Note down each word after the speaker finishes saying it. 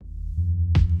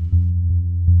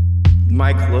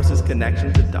My closest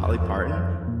connection to Dolly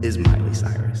Parton is Miley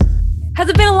Cyrus. Has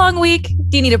it been a long week?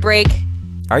 Do you need a break?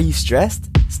 Are you stressed?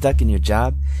 Stuck in your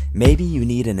job? Maybe you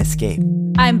need an escape.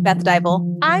 I'm Beth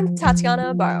Dybel. I'm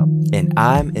Tatiana Barrow. And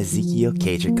I'm Ezekiel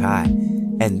Kajer-Kai.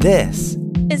 And this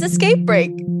is Escape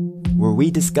Break, where we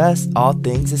discuss all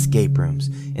things escape rooms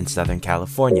in Southern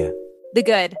California. The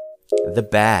good, the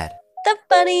bad, the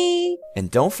funny,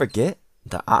 and don't forget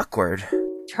the awkward.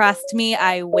 Trust me,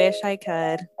 I wish I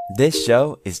could. This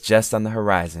show is just on the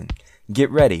horizon. Get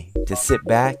ready to sit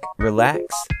back, relax,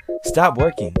 stop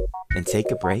working, and take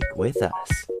a break with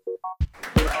us.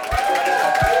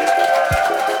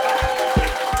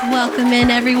 Welcome in,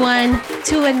 everyone,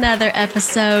 to another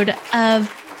episode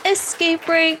of Escape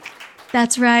Break.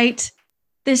 That's right.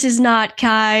 This is not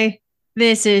Kai.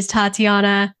 This is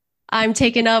Tatiana. I'm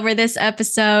taking over this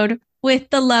episode with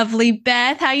the lovely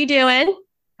Beth. How you doing?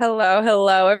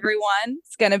 Hello, everyone.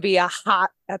 It's going to be a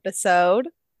hot episode.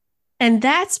 And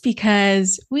that's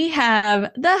because we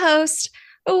have the host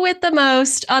with the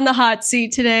most on the hot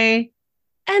seat today.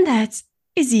 And that's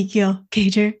Ezekiel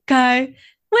Kajer-Kai.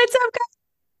 What's up,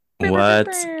 guys?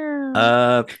 What's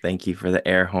up? Thank you for the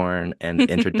air horn and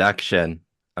introduction.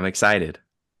 I'm excited.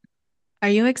 Are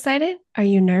you excited? Are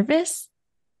you nervous?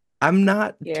 I'm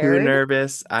not too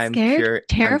nervous. I'm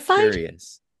terrified. I'm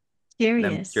curious. Curious.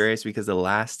 I'm curious because the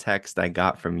last text I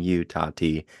got from you,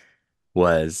 Tati,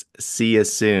 was "see you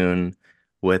soon"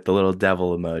 with the little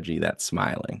devil emoji that's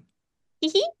smiling.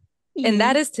 And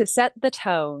that is to set the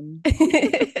tone.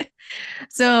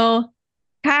 So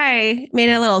Kai made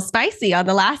it a little spicy on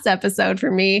the last episode for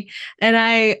me. And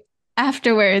I,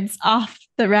 afterwards, off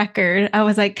the record, I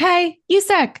was like, Kai, you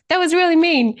suck. That was really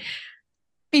mean.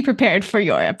 Be prepared for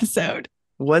your episode.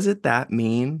 Was it that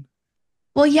mean?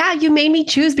 Well, yeah, you made me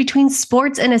choose between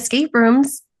sports and escape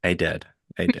rooms. I did.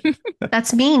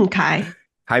 That's mean, Kai.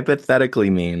 Hypothetically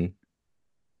mean.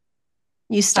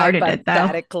 You started it, though.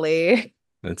 Hypothetically.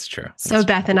 That's true. So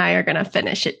Beth and I are going to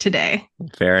finish it today.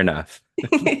 Fair enough.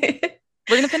 We're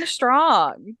going to finish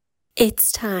strong.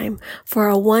 It's time for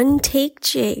a one-take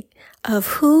jig of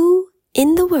who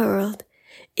in the world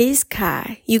is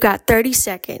Kai. You got 30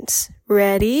 seconds.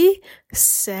 Ready,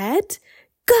 set,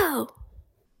 go.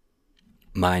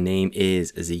 My name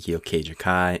is Ezekiel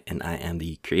Kajer-Kai, and I am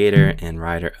the creator and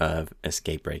writer of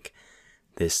Escape Break.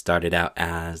 This started out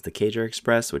as the Kajer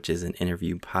Express, which is an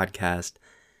interview podcast.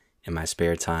 In my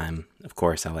spare time, of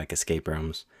course, I like escape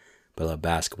rooms, but I love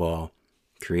basketball,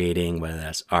 creating, whether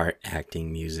that's art,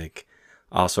 acting, music,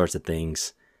 all sorts of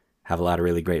things. Have a lot of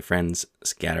really great friends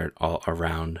scattered all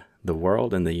around the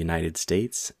world in the United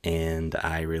States, and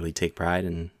I really take pride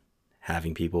in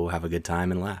having people have a good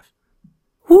time and laugh.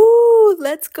 Woo!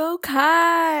 Let's go,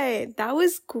 Kai! That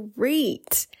was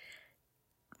great.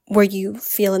 Were you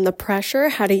feeling the pressure?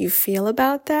 How do you feel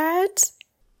about that?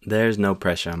 There's no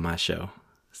pressure on my show,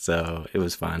 so it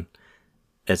was fun.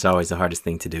 It's always the hardest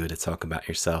thing to do, to talk about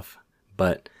yourself.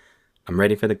 But I'm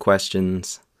ready for the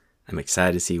questions. I'm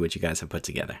excited to see what you guys have put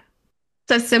together.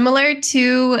 So similar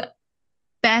to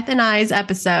Beth and I's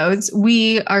episodes,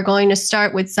 we are going to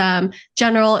start with some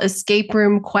general escape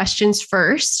room questions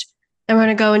first. Then we're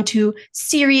going to go into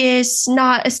serious,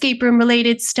 not escape room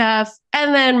related stuff,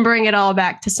 and then bring it all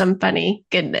back to some funny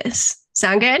goodness.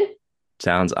 Sound good?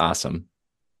 Sounds awesome.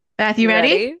 Beth, you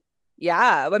ready?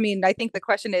 Yeah. I mean, I think the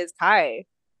question is, Kai,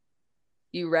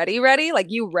 you ready? Like,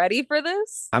 you ready for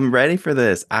this? I'm ready for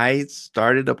this. I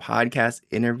started a podcast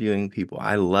interviewing people.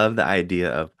 I love the idea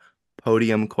of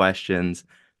podium questions,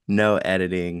 no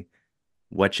editing.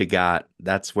 What you got?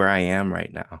 That's where I am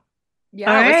right now. Yeah,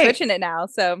 all we're right. switching it now.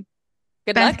 So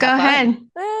good Beth, luck. go ahead.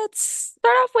 Let's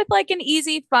start off with like an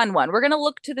easy, fun one. We're going to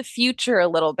look to the future a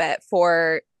little bit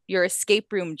for your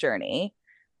escape room journey.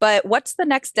 But what's the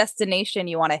next destination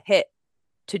you want to hit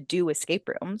to do escape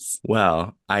rooms?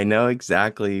 Well, I know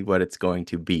exactly what it's going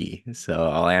to be, so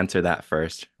I'll answer that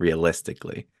first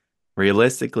realistically.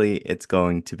 Realistically, it's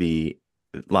going to be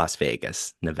Las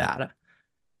Vegas, Nevada.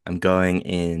 I'm going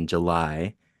in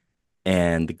July,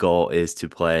 and the goal is to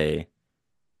play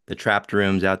the trapped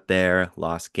rooms out there,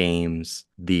 Lost Games,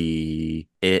 the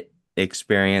It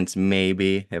experience,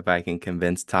 maybe, if I can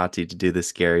convince Tati to do the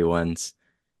scary ones.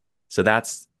 So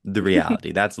that's the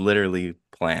reality. That's literally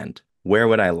planned. Where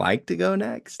would I like to go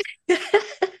next?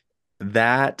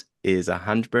 That is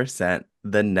 100%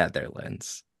 the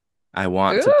Netherlands. I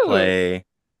want to play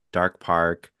Dark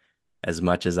Park as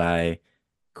much as I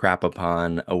crap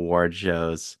upon award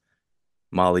shows.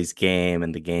 Molly's Game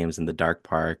and the games in the Dark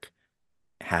Park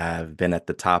have been at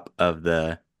the top of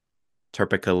the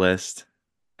Turpica list.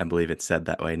 I believe it's said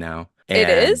that way now. It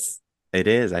is? It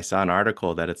is. I saw an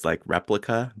article that it's like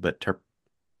replica, but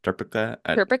Turpica.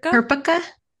 Turpica? Herpica?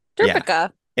 Yeah.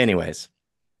 Turpica. Anyways,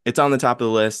 it's on the top of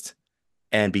the list.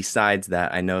 And besides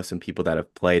that, I know some people that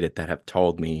have played it that have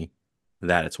told me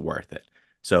that it's worth it.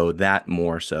 So that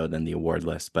more so than the award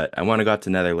list. But I want to go out to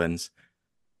Netherlands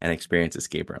and experience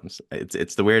escape rooms.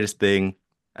 It's the weirdest thing.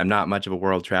 I'm not much of a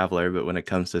world traveler, but when it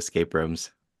comes to escape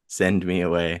rooms, send me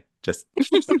away. Just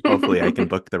hopefully I can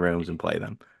book the rooms and play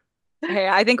them. Hey,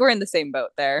 I think we're in the same boat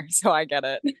there, so I get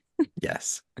it.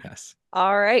 Yes, yes.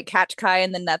 All right, catch Kai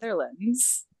in the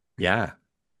Netherlands. Yeah.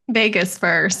 Vegas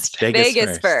first.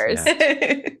 Vegas first.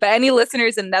 Yeah. But any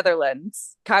listeners in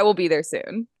Netherlands, Kai will be there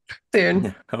soon.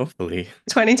 Soon. Hopefully.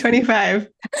 2025.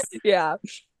 Yeah.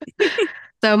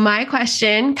 So my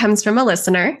question comes from a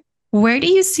listener. Where do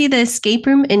you see the escape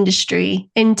room industry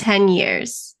in 10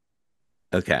 years?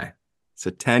 Okay.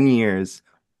 So 10 years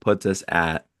puts us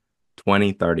at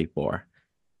 2034.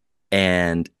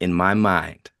 And in my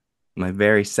mind, my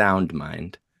very sound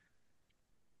mind,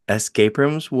 escape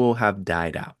rooms will have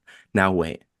died out. Now,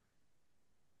 wait.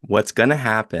 What's going to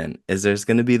happen is there's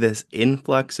going to be this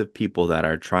influx of people that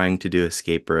are trying to do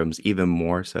escape rooms even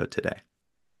more so today.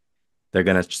 They're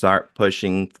going to start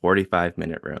pushing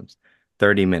 45-minute rooms,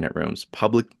 30-minute rooms.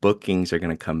 Public bookings are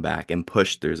going to come back and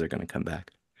push-throughs are going to come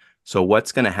back. So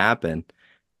what's going to happen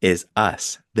is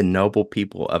us, the noble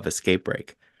people of Escape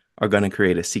Break, are going to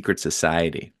create a secret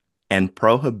society. And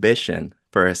prohibition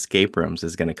for escape rooms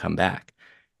is going to come back.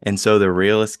 And so the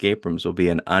real escape rooms will be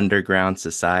an underground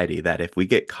society that if we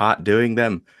get caught doing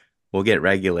them, we'll get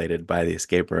regulated by the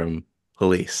escape room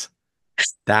police.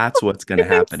 That's what's going to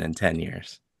happen in 10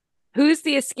 years. Who's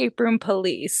the escape room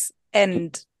police?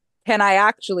 And can I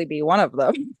actually be one of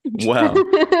them? Well,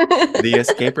 the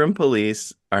escape room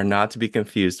police are not to be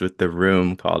confused with the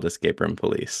room called Escape Room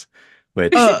Police,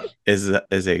 which is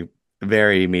a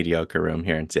very mediocre room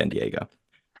here in San Diego.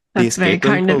 The That's very escape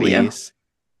room kind of you. police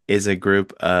is a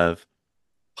group of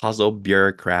puzzle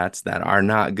bureaucrats that are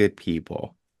not good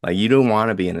people. Like, you don't want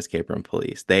to be an escape room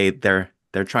police. They're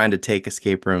trying to take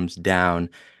escape rooms down.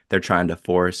 They're trying to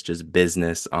force just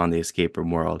business on the escape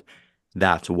room world.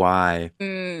 That's why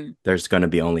there's going to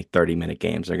be only 30-minute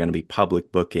games. They're going to be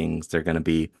public bookings. They're going to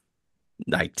be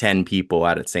like 10 people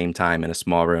at the same time in a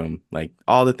small room. Like,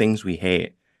 all the things we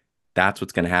hate. That's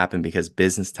what's going to happen because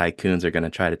business tycoons are going to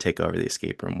try to take over the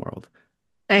escape room world.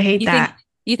 I hate that.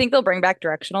 You think they'll bring back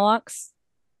directional locks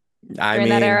I during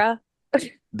mean, that era?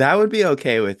 that would be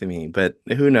okay with me, but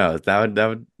who knows? That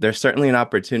would there's certainly an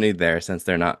opportunity there since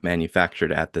they're not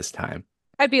manufactured at this time.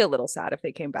 I'd be a little sad if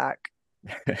they came back.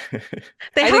 They I think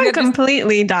haven't that just-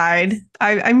 completely died.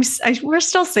 We're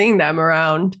still seeing them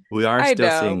around. We are I still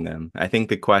know. seeing them. I think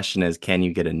the question is, can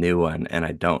you get a new one? And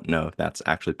I don't know if that's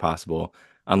actually possible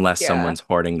unless Yeah. someone's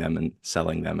hoarding them and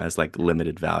selling them as like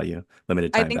limited time I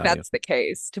think value. that's the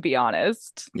case, to be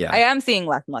honest. Yeah. I am seeing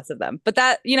less and less of them. But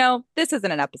that, this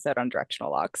isn't an episode on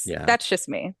directional locks. Yeah. That's just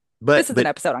me. But This is an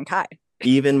episode on Kai.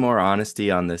 even more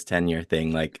honesty on this 10-year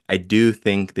thing, like, I do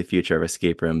think the future of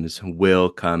escape rooms will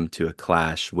come to a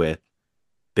clash with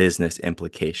business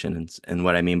implications. And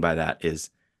what I mean by that is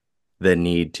the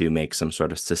need to make some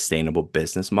sort of sustainable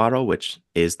business model, which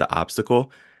is the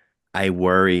obstacle. I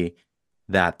worry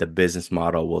that the business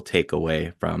model will take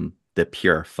away from the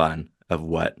pure fun of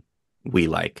what we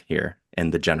like here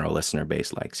and the general listener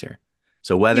base likes here.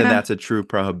 So whether that's a true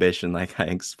prohibition, like I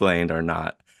explained, or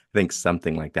not, I think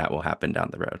something like that will happen down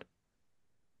the road.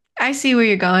 I see where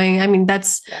you're going. I mean,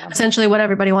 that's essentially what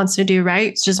everybody wants to do,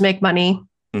 right? It's just make money.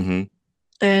 Mm-hmm.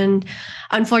 And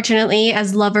unfortunately,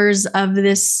 as lovers of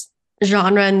this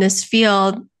genre and this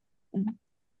field,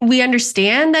 we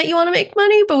understand that you want to make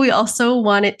money, but we also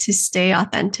want it to stay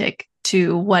authentic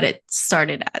to what it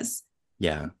started as.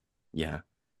 Yeah. Yeah.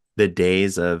 The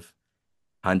days of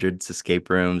hundreds of escape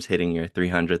rooms hitting your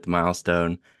 300th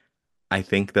milestone, I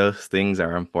think those things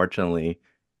are, unfortunately,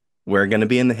 we're going to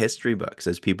be in the history books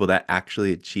as people that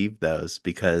actually achieved those,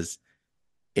 because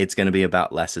it's going to be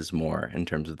about less is more in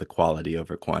terms of the quality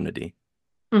over quantity.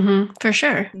 Mm-hmm. For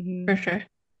sure. Mhm. For sure.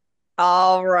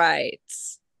 All right.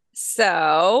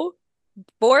 So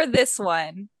for this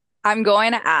one, I'm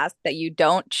going to ask that you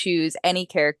don't choose any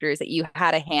characters that you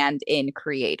had a hand in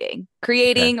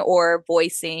creating or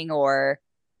voicing or,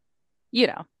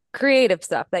 creative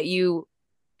stuff that you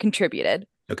contributed.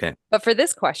 Okay. But for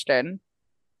this question,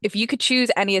 if you could choose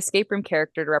any escape room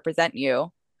character to represent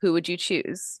you, who would you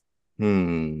choose?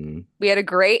 We had a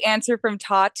great answer from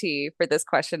Tati for this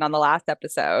question on the last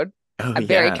episode. Oh, I'm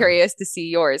very curious to see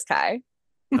yours, Kai.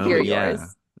 Oh, yeah.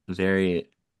 Yours. Very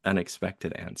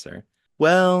unexpected answer.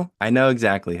 Well, I know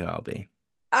exactly who I'll be.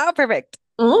 Oh, perfect.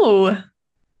 Ooh.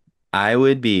 I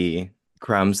would be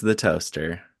Crumbs the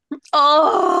Toaster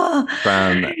Oh,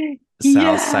 from South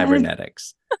yes.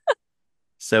 Cybernetics.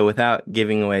 So without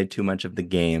giving away too much of the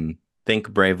game, think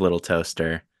Brave Little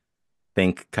Toaster,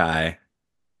 think Kai,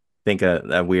 think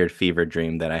a weird fever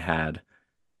dream that I had,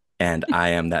 and I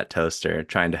am that toaster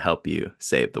trying to help you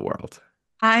save the world.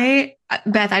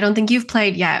 Beth, I don't think you've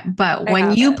played yet, but I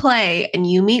when you haven't. play and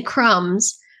you meet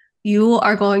Crumbs, you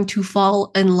are going to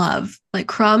fall in love. Like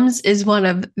Crumbs is one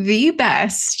of the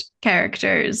best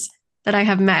characters that I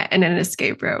have met in an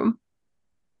escape room.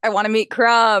 I want to meet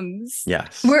Crumbs.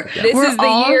 Yes. We're yes. This we're is the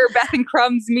all year Beth and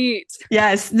Crumbs meet.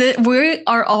 yes, we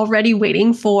are already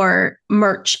waiting for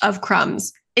merch of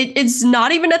Crumbs. It's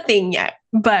not even a thing yet,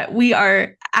 but we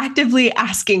are actively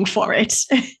asking for it.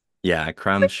 Yeah,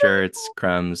 Crumbs shirts,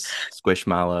 Crumbs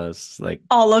squishmallows, like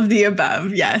All of the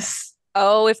above, yes.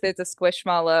 Oh, if there's a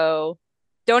squishmallow,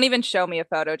 don't even show me a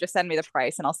photo. Just send me the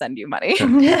price and I'll send you money.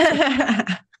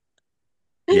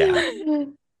 yeah.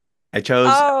 I chose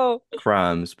Oh,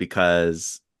 Crumbs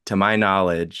because to my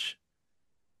knowledge,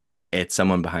 it's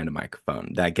someone behind a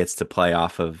microphone that gets to play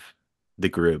off of the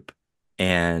group,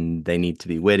 and they need to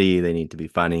be witty, they need to be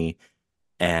funny,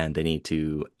 and they need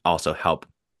to also help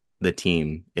the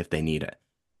team if they need it.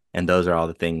 And those are all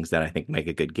the things that I think make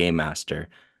a good game master.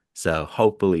 So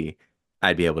hopefully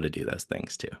I'd be able to do those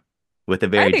things too with a I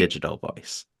very think, digital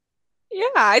voice. yeah,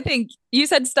 I think you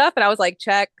said stuff and I was like,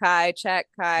 check, Kai, check,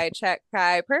 Kai, check,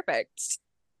 Kai. Perfect.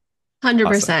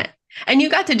 100%. And you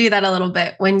got to do that a little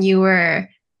bit when you were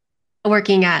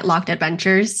working at Locked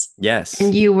Adventures Yes.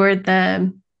 and you were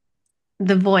the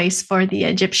voice for the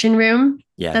Egyptian room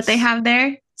that they Yes. have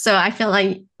there. So I feel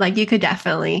like you could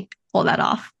definitely pull that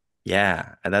off.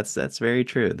 Yeah, that's very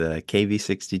true. The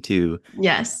KV62,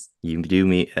 Yes. you do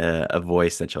meet a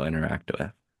voice that you'll interact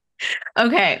with.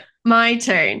 Okay, my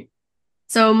turn.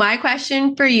 So my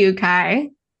question for you, Kai,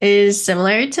 is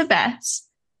similar to Beth's.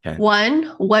 Okay. One,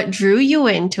 what drew you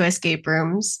into escape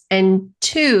rooms? And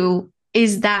two,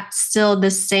 is that still the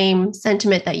same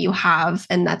sentiment that you have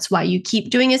and that's why you keep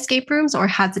doing escape rooms, or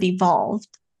has it evolved?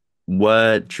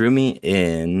 What drew me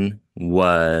in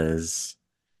was,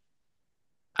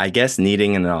 I guess,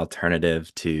 needing an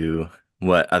alternative to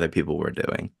what other people were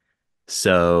doing.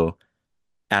 So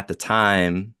at the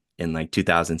time, in like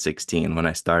 2016, when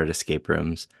I started escape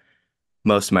rooms,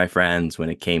 most of my friends, when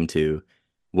it came to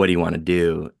what do you want to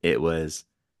do, it was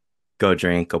go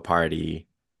drink, go party,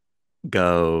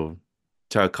 go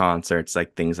to concerts,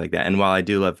 like things like that. And while I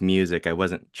do love music, I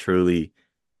wasn't truly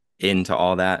into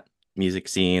all that music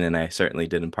scene, and I certainly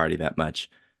didn't party that much.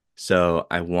 So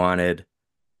I wanted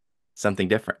something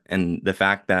different. And the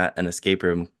fact that an escape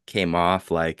room came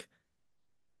off like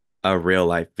a real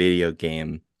life video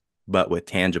game, but with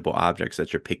tangible objects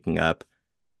that you're picking up,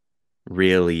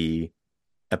 really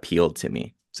appealed to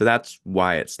me. So that's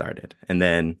why it started. And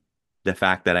then the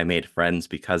fact that I made friends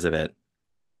because of it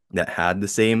that had the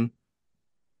same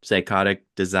psychotic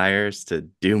desires to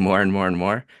do more and more and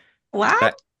more,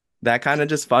 What? that kind of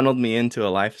just funneled me into a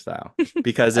lifestyle.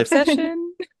 Because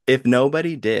Obsession. if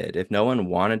nobody did, if no one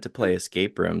wanted to play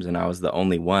escape rooms and I was the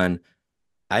only one,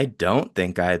 I don't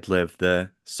think I'd live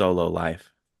the solo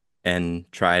life and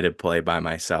try to play by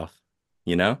myself.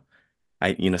 You know,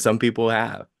 some people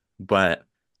have, but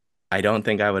I don't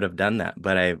think I would have done that.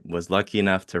 But I was lucky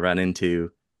enough to run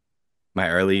into my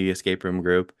early escape room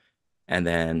group, and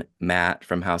then Matt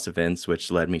from House of Vince, which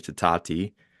led me to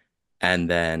Tati, and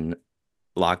then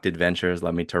Locked Adventures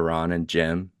led me to Ron and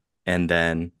Jim, and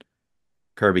then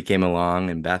Kirby came along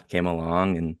and Beth came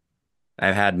along, and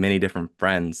I've had many different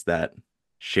friends that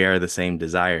share the same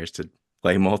desires to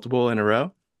play multiple in a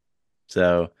row.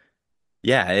 So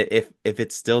yeah, if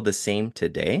it's still the same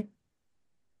today,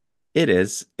 it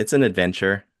is. It's an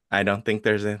adventure. I don't think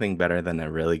there's anything better than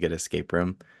a really good escape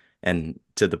room, and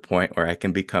to the point where I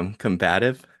can become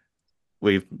combative.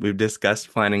 We've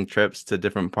discussed planning trips to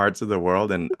different parts of the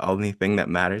world, and only thing that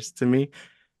matters to me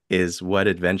is what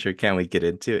adventure can we get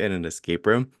into in an escape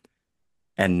room,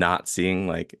 and not seeing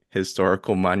like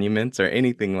historical monuments or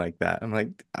anything like that. I'm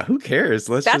like, who cares?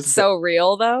 That's so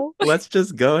real, though. Let's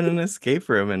just go in an escape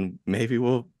room and maybe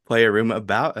we'll play a room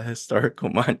about a historical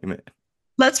monument.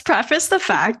 Let's preface the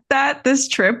fact that this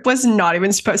trip was not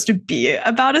even supposed to be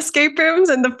about escape rooms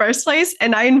in the first place.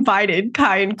 And I invited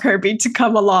Kai and Kirby to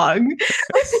come along.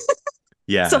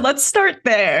 Yeah. So let's start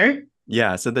there.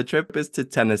 Yeah. So the trip is to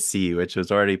Tennessee, which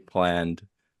was already planned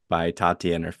by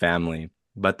Tati and her family.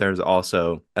 But there's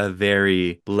also a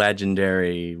very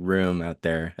legendary room out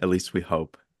there, at least we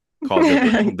hope, called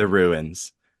the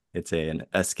Ruins. It's an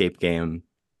escape game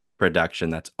production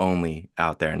that's only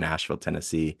out there in Nashville,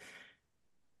 Tennessee.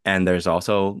 And there's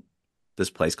also this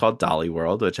place called Dolly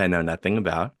World, which I know nothing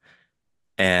about.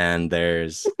 And the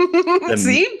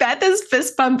See, Beth is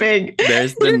fist pumping.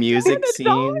 there's the You're music gonna die.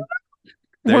 scene.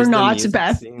 We're There's the not, music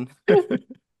Beth. scene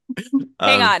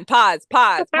Hang of on, pause.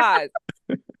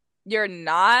 You're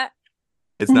not.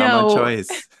 it's not my No, choice.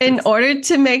 in order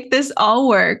to make this all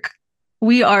work,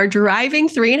 we are driving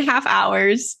 3.5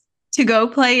 hours to go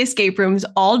play escape rooms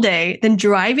all day, then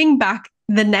driving back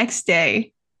the next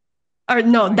day, or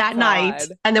no, Oh my that night, God.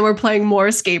 and then we're playing more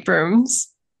escape rooms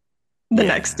the Yeah.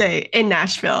 next day in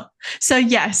Nashville. So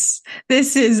yes,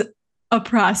 this is a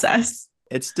process.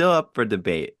 It's still up for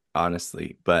debate,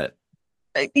 honestly, but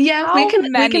Yeah, How we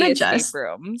can many escape adjust.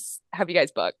 rooms have you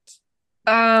guys booked?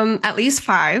 At least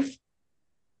 5,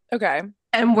 Okay.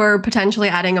 and we're potentially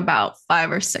adding about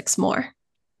 5 or 6 more,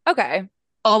 Okay.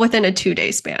 all within a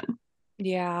 2-day span.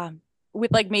 Yeah.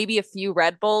 With like maybe a few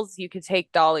Red Bulls, you could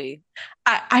take Dolly.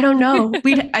 I don't know.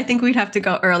 I think we'd have to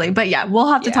go early, but yeah, we'll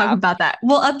have to talk Yeah. about that.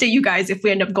 We'll update you guys if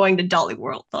we end up going to Dolly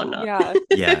World or not. Yeah.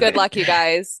 yeah. Good luck, you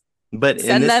guys. But in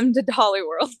Send this them to Dolly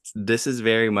World. this is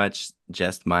very much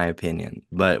just my opinion.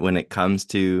 But when it comes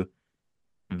to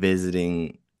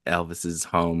visiting Elvis's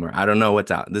home, or I don't know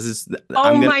what's out. This is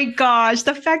Oh my gosh,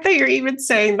 the fact that you're even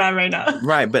saying that right now.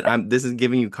 right, but this is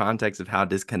giving you context of how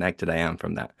disconnected I am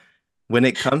from that. When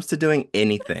it comes to doing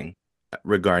anything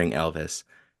regarding Elvis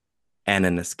and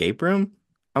an escape room,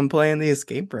 I'm playing the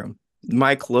escape room.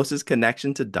 My closest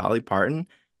connection to Dolly Parton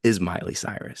is Miley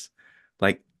Cyrus.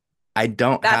 Like, I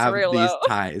don't That's have real these low.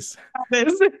 ties.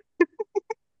 That's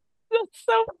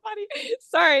so funny.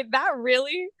 Sorry, that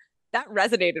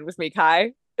resonated with me,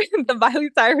 Kai. The Miley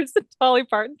Cyrus and Dolly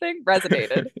Parton thing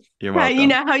resonated. You're Yeah, welcome. you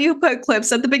know how you put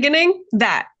clips at the beginning?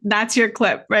 That's your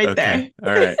clip right there. Okay.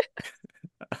 All right.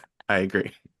 I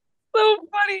agree. So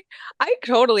funny. I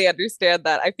totally understand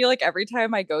that. I feel like every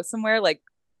time I go somewhere, like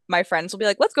my friends will be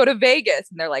like, let's go to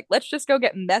Vegas. And they're like, let's just go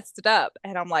get messed up.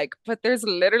 And I'm like, but there's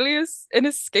literally an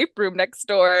escape room next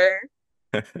door.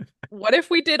 What if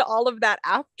we did all of that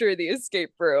after the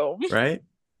escape room? Right?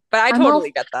 But I I'm all-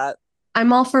 totally get that.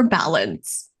 I'm all for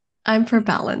balance. I'm for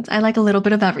balance. I like a little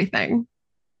bit of everything.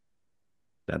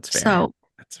 That's fair. So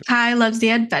That's fair. Kai loves the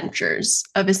adventures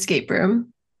of escape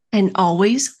room and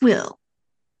always will.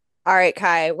 All right,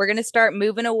 Kai, we're going to start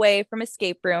moving away from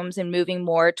escape rooms and moving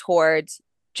more towards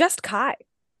just Kai.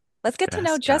 Let's get to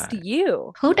know just Kai.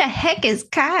 you. Who the heck is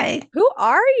Kai? Who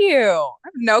are you? I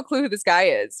have no clue who this guy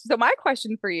is. So my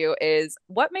question for you is,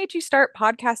 what made you start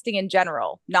podcasting in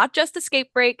general? Not just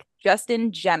Escape Break, just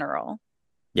in general.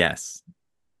 Yes.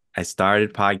 I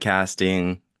started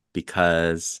podcasting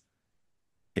because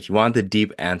if you want the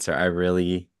deep answer, I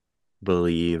really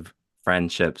believe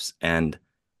friendships and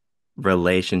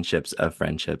relationships of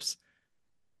friendships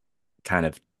kind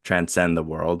of transcend the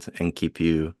world and keep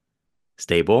you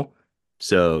stable.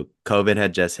 So COVID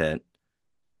had just hit.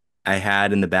 I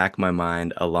had in the back of my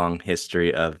mind a long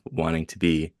history of wanting to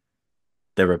be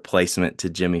the replacement to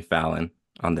Jimmy Fallon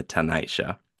on the Tonight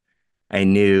Show. I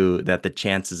knew that the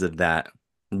chances of that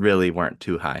really weren't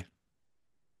too high.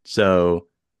 So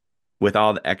with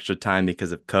all the extra time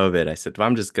because of COVID, I said, well,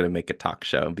 I'm just going to make a talk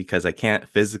show because I can't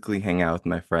physically hang out with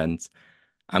my friends.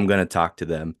 I'm going to talk to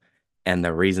them. And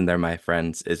the reason they're my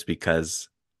friends is because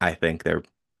I think they're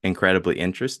incredibly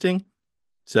interesting.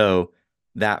 So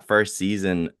that first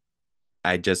season,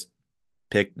 I just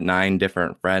picked 9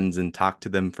 different friends and talked to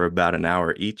them for about an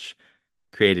hour each,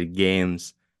 created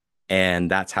games, and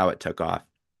that's how it took off.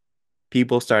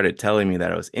 People started telling me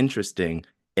that it was interesting,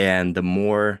 and the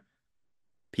more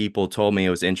people told me it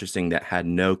was interesting that had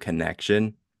no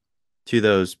connection to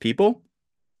those people,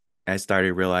 I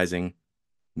started realizing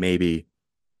maybe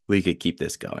we could keep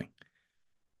this going.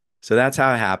 So that's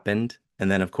how it happened. And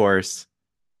then, of course,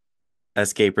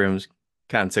 escape rooms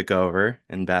kind of took over,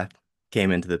 and Beth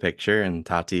came into the picture, and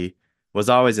Tati was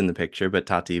always in the picture, but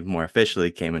Tati more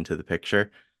officially came into the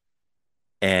picture.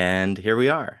 And here we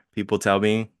are. People tell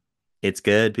me it's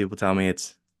good. People tell me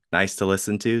it's nice to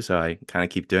listen to. So I kind of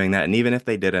keep doing that. And even if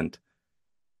they didn't,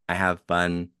 I have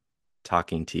fun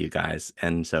talking to you guys.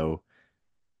 And so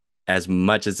as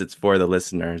much as it's for the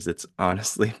listeners, it's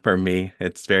honestly for me,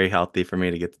 it's very healthy for me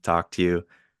to get to talk to you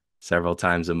several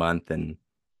times a month and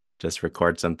just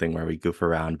record something where we goof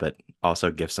around, but also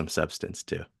give some substance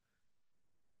too.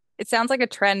 It sounds like a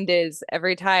trend is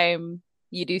every time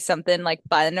you do something like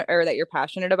fun or that you're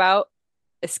passionate about,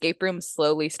 escape rooms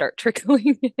slowly start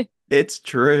trickling in. It's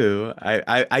true.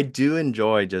 I do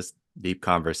enjoy just deep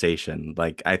conversation.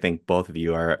 Like I think both of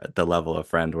you are at the level of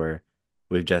friend where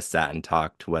we've just sat and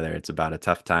talked, whether it's about a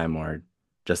tough time or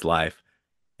just life.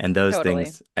 And those Totally.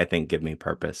 things I think give me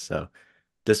purpose. So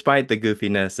despite the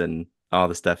goofiness and all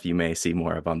the stuff you may see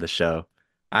more of on the show,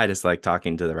 I just like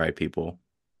talking to the right people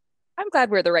I'm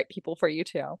glad we're the right people for you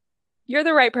too. You're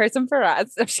the right person for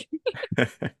us.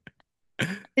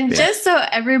 And Yeah. just so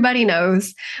everybody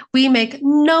knows, we make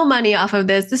no money off of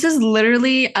this. This is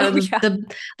literally out of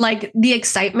the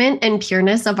excitement and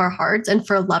pureness of our hearts and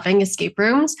for loving escape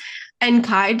rooms. And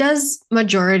Kai does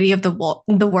majority of the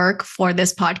work for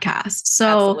this podcast.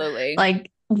 So Absolutely.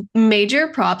 like major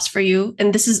props for you.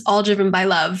 And this is all driven by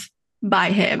love by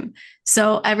him.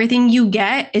 So everything you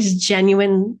get is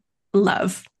genuine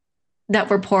love that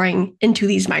we're pouring into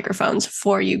these microphones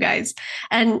for you guys.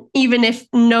 And even if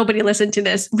nobody listened to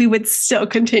this, we would still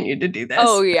continue to do this.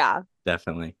 Oh, yeah.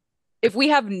 Definitely. If we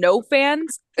have no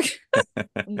fans,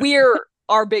 we're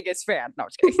our biggest fan. No, I'm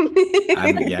just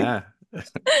kidding. Yeah. I'm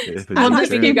just hyping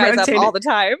keep you guys up rotating. all the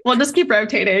time. We'll just keep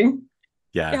rotating.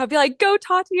 Yeah. Yeah, I'll be like, go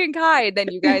Tati and Kai. And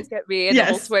then you guys get me, and then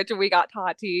we'll Yes. switch, and we got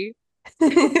Tati.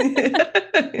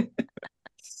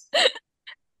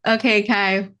 Okay,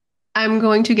 Kai, I'm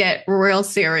going to get real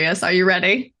serious. Are you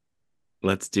ready?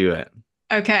 Let's do it.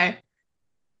 Okay.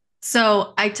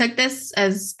 So I took this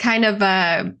as kind of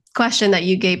a question that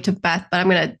you gave to Beth, but I'm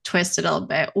going to twist it a little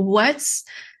bit. What's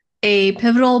a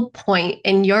pivotal point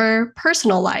in your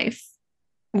personal life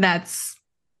that's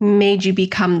made you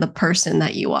become the person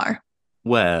that you are?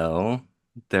 Well,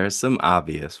 there's some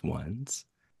obvious ones.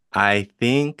 I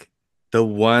think the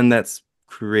one that's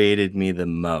created me the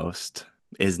most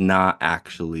is not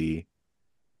actually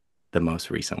the most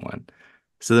recent one.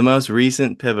 So the most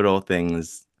recent pivotal thing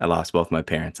is I lost both my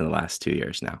parents in the last 2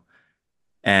 years now.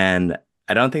 And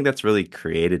I don't think that's really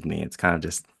created me. It's kind of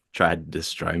just tried to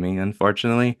destroy me,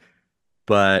 unfortunately.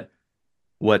 But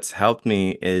what's helped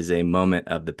me is a moment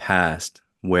of the past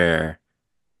where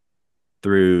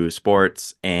through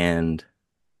sports and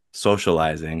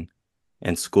socializing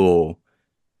and school,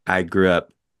 I grew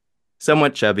up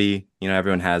somewhat chubby. You know,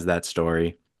 everyone has that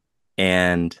story.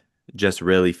 And just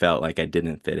really felt like I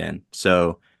didn't fit in.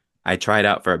 So I tried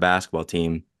out for a basketball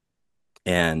team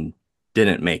and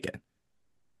didn't make it.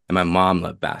 And my mom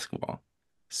loved basketball.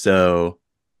 So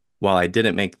while I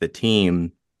didn't make the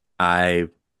team, I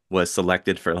was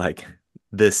selected for like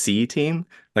the C team,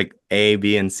 like A,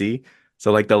 B, and C.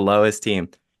 So like the lowest team.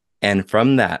 And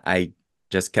from that, I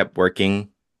just kept working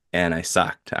and I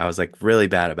sucked. I was like really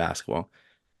bad at basketball.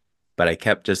 But I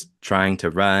kept just trying to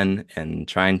run and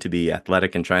trying to be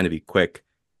athletic and trying to be quick.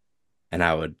 And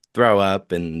I would throw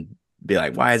up and be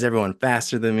like, why is everyone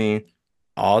faster than me?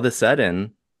 All of a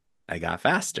sudden, I got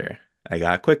faster. I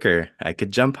got quicker. I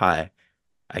could jump high.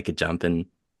 I could jump and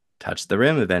touch the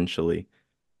rim eventually.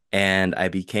 And I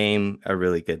became a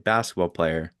really good basketball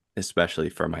player, especially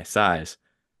for my size.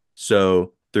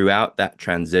 So throughout that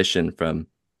transition from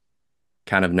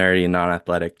kind of nerdy and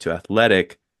non-athletic to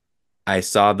athletic, I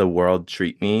saw the world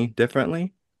treat me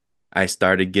differently. I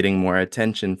started getting more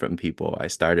attention from people. I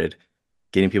started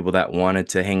getting people that wanted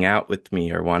to hang out with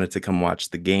me or wanted to come watch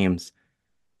the games.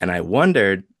 And I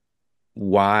wondered,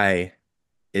 why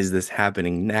is this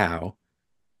happening now?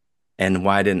 And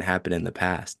why didn't it happen in the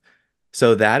past?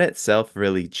 So that itself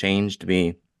really changed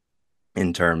me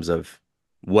in terms of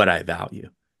what I value.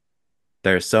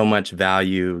 There's so much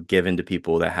value given to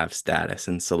people that have status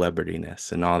and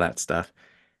celebrityness and all that stuff.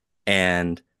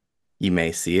 And you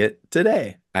may see it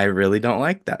today. I really don't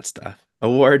like that stuff.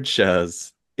 Award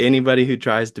shows, anybody who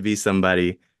tries to be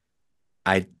somebody,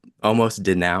 I almost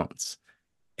denounce.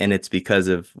 And it's because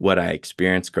of what I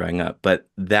experienced growing up. But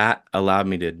that allowed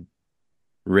me to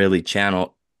really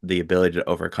channel the ability to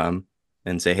overcome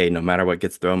and say, hey, no matter what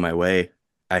gets thrown my way,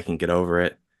 I can get over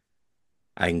it.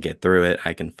 I can get through it.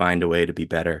 I can find a way to be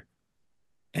better.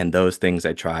 And those things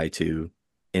I try to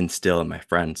instill in my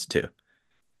friends too.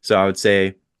 So I would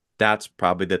say that's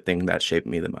probably the thing that shaped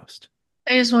me the most.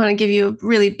 I just want to give you a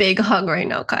really big hug right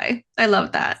now, Kai. I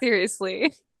love that.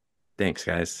 Seriously. Thanks,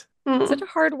 guys. Such a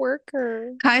hard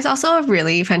worker. Kai's also a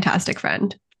really fantastic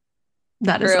friend.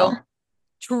 That is True. all.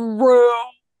 True.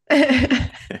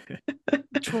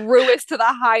 Truest to the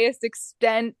highest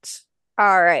extent.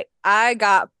 All right. I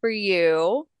got for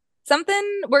you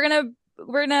something we're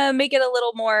gonna make it a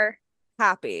little more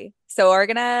happy. So we're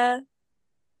gonna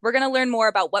learn more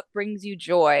about what brings you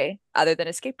joy other than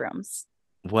escape rooms.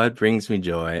 What brings me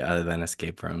joy other than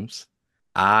escape rooms?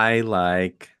 I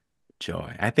like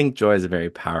joy. I think joy is a very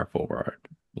powerful word.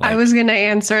 I was going to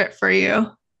answer it for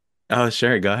you. Oh,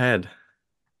 sure. Go ahead.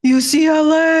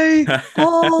 UCLA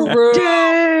all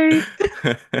day.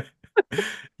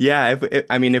 Yeah,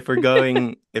 if we're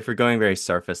going very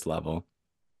surface level,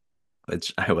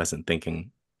 which I wasn't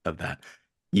thinking of that,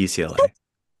 UCLA.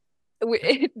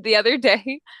 The other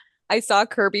day, I saw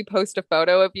Kirby post a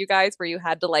photo of you guys where you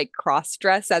had to like cross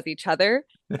dress as each other.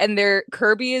 and their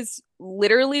Kirby is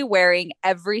literally wearing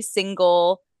every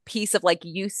single piece of like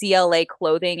UCLA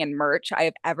clothing and merch I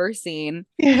have ever seen.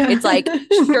 Yeah. It's like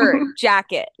shirt,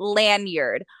 jacket,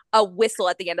 lanyard, a whistle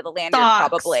at the end of the lanyard, Socks,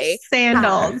 probably.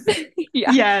 sandals.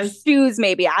 Yeah. Yes. Shoes,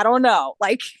 maybe. I don't know.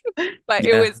 Like, but it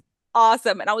Yeah. was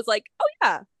awesome. And I was like,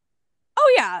 oh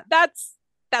yeah, that's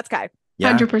Kai.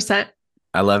 Yeah. 100%.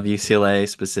 I love UCLA,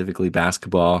 specifically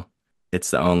basketball.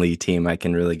 It's the only team I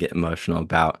can really get emotional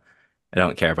about. I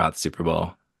don't care about the Super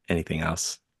Bowl, anything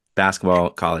else.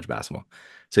 Basketball, college basketball.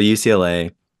 So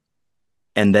UCLA.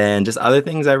 And then just other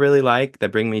things I really like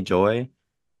that bring me joy.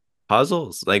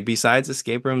 Puzzles. Like besides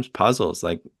escape rooms, puzzles.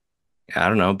 Like, I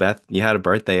don't know, Beth, you had a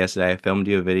birthday yesterday. I filmed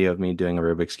you a video of me doing a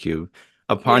Rubik's Cube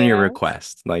upon your Yeah.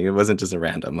 request. Like it wasn't just a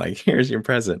random, like, here's your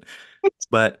present.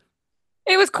 But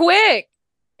It was quick.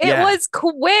 It yeah. was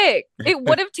quick. It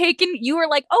would have taken, you were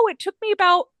like, oh, it took me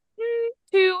about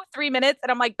 2-3 minutes.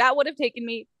 And I'm like, that would have taken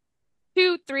me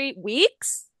 2-3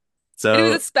 weeks. And it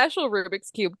was a So special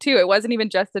Rubik's Cube too. It wasn't even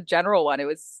just a general one. It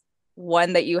was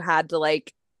one that you had to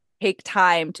like take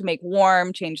time to make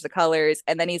warm, change the colors.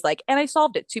 And then he's like, and I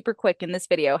solved it super quick in this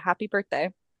video. Happy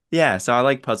birthday. yeah, so I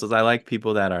like puzzles. I like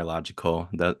people that are logical.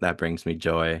 That brings me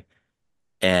joy.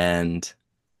 And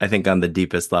I think on the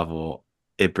deepest level,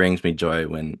 it brings me joy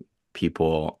when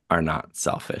people are not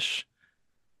selfish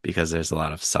because there's a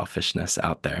lot of selfishness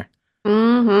out there.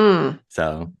 Mm-hmm.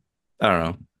 So I don't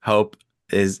know. Hope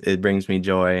is it brings me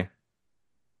joy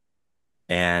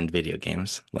and video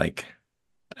games like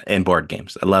and board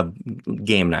games. I love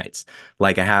game nights.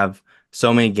 Like I have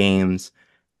so many games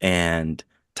and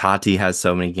Tati has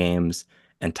so many games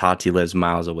and Tati lives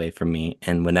miles away from me.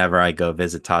 And whenever I go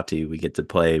visit Tati, we get to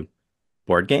play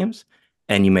board games.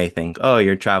 And you may think, oh,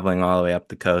 you're traveling all the way up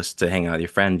the coast to hang out with your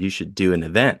friend. You should do an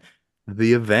event.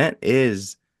 The event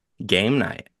is game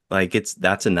night. Like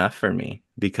that's enough for me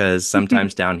because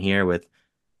sometimes down here with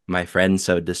my friends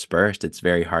so dispersed, it's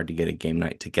very hard to get a game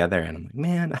night together. And I'm like,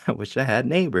 man, I wish I had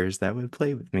neighbors that would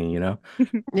play with me, you know?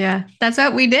 Yeah. That's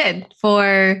what we did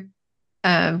for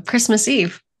Christmas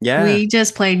Eve. Yeah. We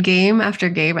just played game after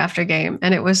game after game,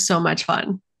 and it was so much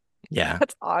fun. Yeah.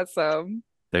 That's awesome.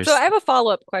 There's So I have a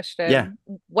follow-up question. Yeah.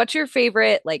 What's your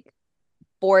favorite like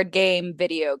board game,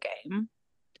 video game?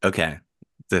 okay.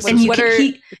 This And is What are he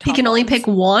your top can only ones? pick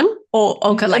one? Oh,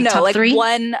 okay, like no, top like three?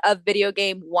 one of video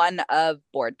game, one of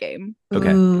board game.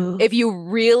 Okay. Ooh. If you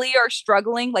really are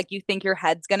struggling, like you think your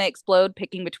head's gonna explode,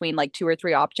 picking between like 2 or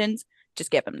 3 options,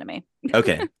 just give them to me.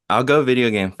 okay. I'll go video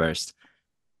game first.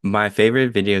 My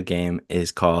favorite video game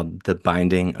is called The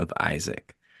Binding of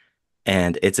Isaac.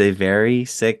 And it's a very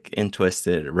sick and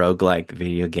twisted roguelike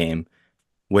video game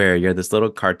where you're this little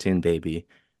cartoon baby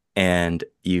and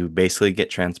you basically get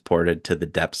transported to the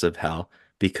depths of hell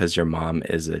because your mom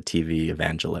is a TV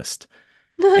evangelist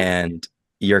and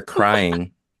you're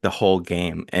crying the whole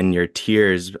game and your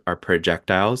tears are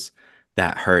projectiles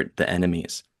that hurt the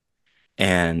enemies.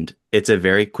 And it's a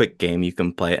very quick game. You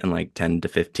can play it in like 10 to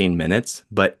 15 minutes,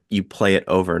 but you play it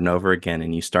over and over again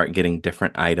and you start getting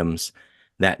different items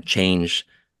that change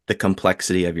the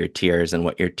complexity of your tears and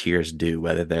what your tears do,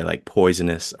 whether they're like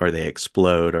poisonous or they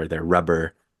explode or they're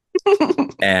rubber.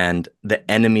 And the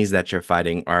enemies that you're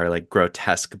fighting are like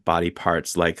grotesque body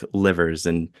parts like livers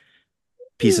and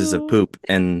pieces of poop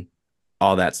and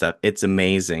all that stuff. It's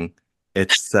amazing.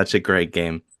 It's such a great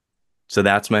game. So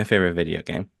that's my favorite video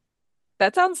game.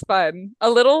 That sounds fun. A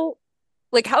little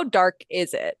like how dark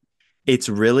is it? It's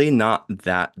really not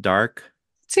that dark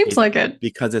Seems like it.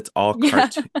 because it's all Yeah.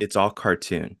 it's all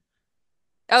cartoon.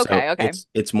 Okay, So okay.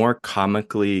 it's more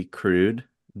comically crude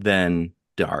than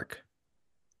dark.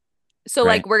 So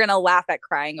right. like we're gonna laugh at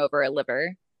crying over a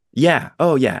liver. Yeah.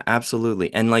 Oh yeah,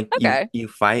 absolutely. And like Okay. you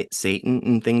fight Satan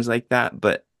and things like that,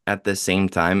 but at the same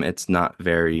time it's not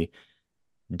very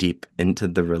deep into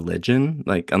the religion,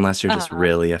 like unless you're just Uh-huh.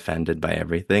 really offended by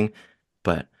everything.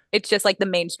 But It's just like the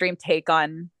mainstream take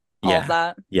on all yeah. of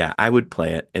that. Yeah, I would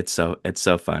play it. It's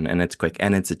so fun and it's quick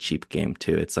and it's a cheap game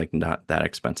too. It's like not that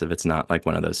expensive. It's not like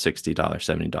one of those $60,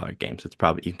 $70 games. It's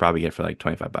probably you can probably get it for like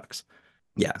 $25.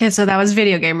 Yeah. Okay, so that was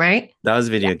video game, right? That was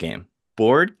video game.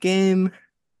 Board game,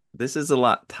 this is a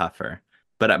lot tougher.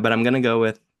 But I'm gonna go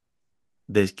with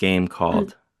this game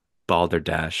called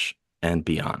Balderdash and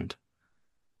Beyond,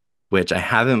 which I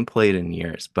haven't played in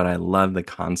years, but I love the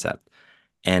concept.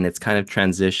 And it's kind of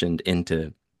transitioned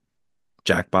into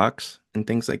Jackbox and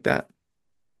things like that.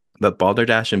 But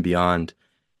Balderdash and Beyond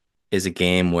is a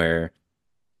game where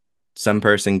some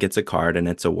person gets a card and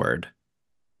it's a word,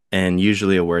 and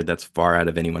usually a word that's far out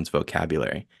of anyone's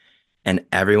vocabulary. And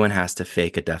everyone has to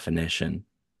fake a definition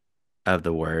of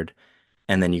the word.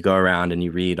 And then you go around and you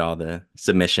read all the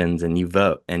submissions and you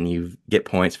vote and you get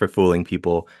points for fooling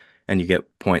people and you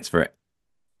get points for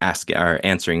asking or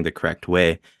answering the correct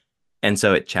way. And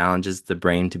so it challenges the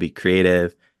brain to be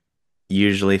creative.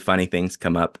 Usually funny things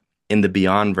come up. In the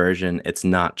Beyond version, it's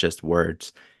not just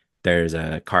words. There's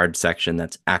a card section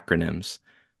that's acronyms.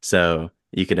 So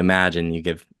you could imagine you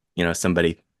give,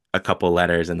 somebody a couple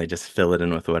letters and they just fill it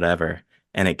in with whatever,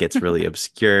 and it gets really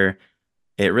obscure.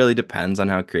 It really depends on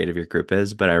how creative your group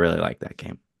is, but I really like that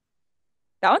game.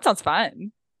 That one sounds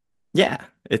fun. Yeah,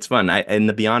 it's fun. In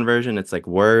the Beyond version, it's like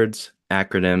words,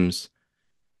 acronyms,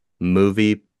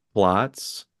 movie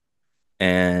plots,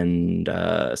 and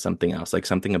something else, like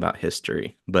something about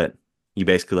history. But you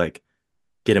basically like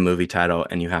get a movie title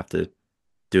and you have to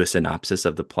do a synopsis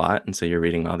of the plot. And so you're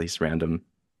reading all these random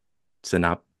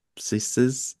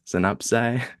synopses.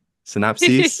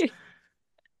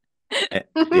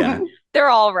 Yeah. They're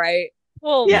all right.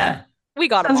 Well, Yeah. We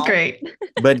got them Sounds all. great.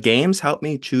 But games help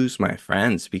me choose my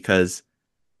friends because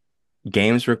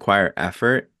games require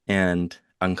effort and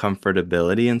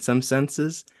uncomfortability in some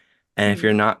senses. And if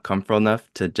you're not comfortable enough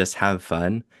to just have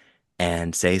fun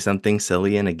and say something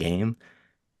silly in a game,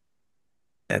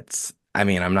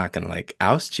 I'm not gonna like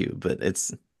oust you, but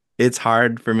it's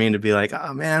hard for me to be like,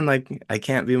 oh man, like I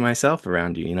can't be myself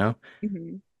around you,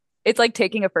 Mm-hmm. It's like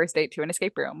taking a first date to an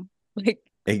escape room. Like,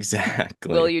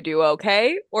 Exactly. will you do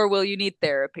okay or will you need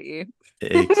therapy?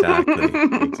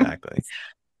 Exactly.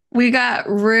 We got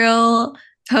real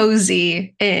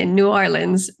cozy in New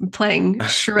Orleans playing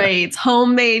charades,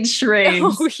 homemade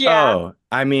charades. Oh, yeah. Oh,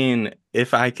 I mean,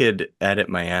 if I could edit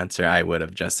my answer, I would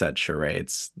have just said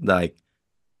charades. Like,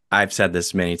 I've said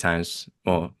this many times,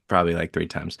 well, probably like 3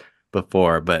 times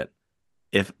before, but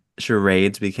if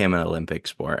charades became an Olympic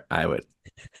sport, I would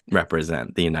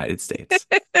represent the United States.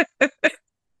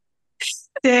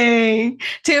 Dang.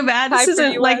 Too bad this Hi for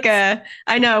isn't like US.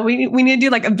 I know, we need to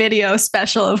do like a video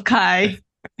special of Kai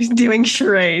doing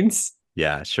charades.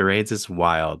 Yeah, charades is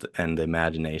wild and the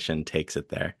imagination takes it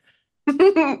there.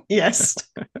 Yes.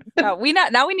 Now we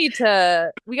got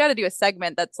to do a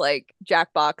segment that's like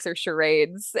Jackbox or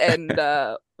charades, and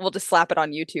we'll just slap it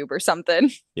on YouTube or something.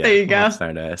 Yeah, There you go. we'll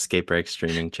start a Escape Break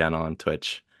streaming channel on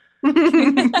Twitch.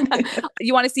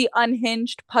 You want to see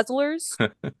unhinged puzzlers?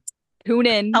 Tune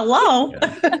in. Hello.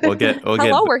 Yeah. We'll get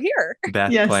We're here.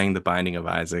 Beth Yes. playing The Binding of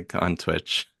Isaac on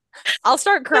Twitch. I'll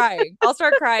start crying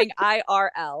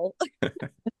IRL.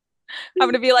 I'm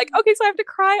gonna be like, okay, so I have to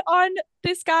cry on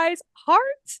this guy's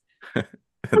heart.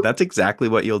 That's exactly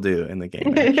what you'll do in the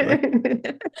game, actually.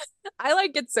 I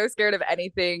like get so scared of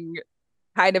anything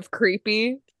kind of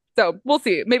creepy. So we'll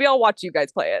see. Maybe I'll watch you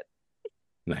guys play it.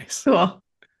 Nice. Cool.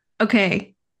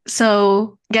 Okay.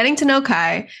 So getting to know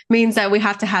Kai means that we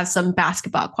have to have some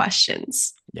basketball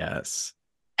questions. Yes.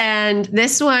 And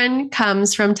this one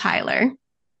comes from Tyler.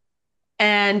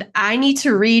 And I need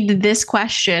to read this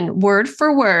question word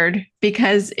for word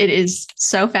because it is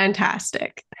so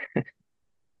fantastic.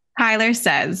 Tyler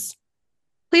says,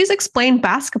 please explain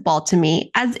basketball to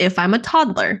me as if I'm a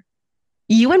toddler.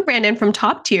 You and Brandon from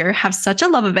Top Tier have such a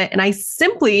love of it, and I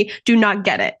simply do not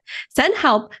get it. Send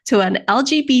help to an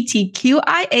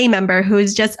LGBTQIA member who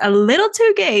is just a little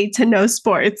too gay to know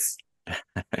sports.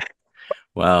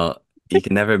 Well, you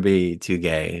can never be too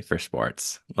gay for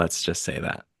sports. Let's just say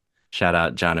that. Shout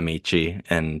out John Amici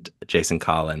and Jason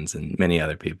Collins and many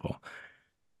other people.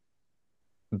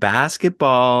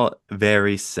 Basketball,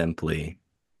 very simply,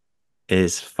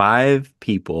 is 5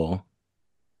 people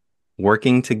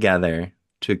working together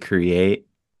to create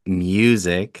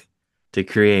music, to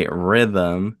create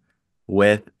rhythm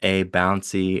with a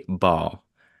bouncy ball.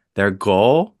 Their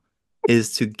goal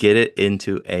is to get it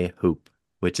into a hoop,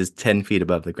 which is 10 feet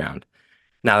above the ground.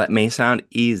 Now, that may sound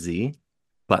easy,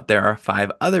 but there are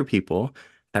 5 other people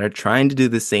that are trying to do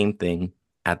the same thing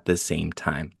at the same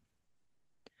time.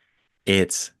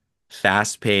 It's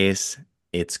fast-paced,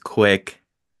 it's quick,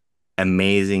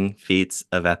 amazing feats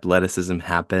of athleticism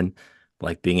happen,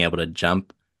 like being able to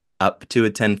jump up to a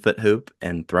 10-foot hoop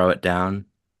and throw it down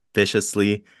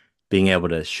viciously, being able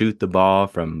to shoot the ball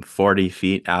from 40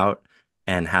 feet out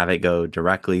and have it go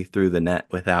directly through the net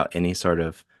without any sort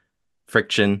of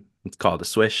friction. It's called a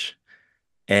swish.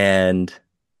 And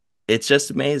it's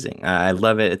just amazing. I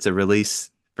love it. It's a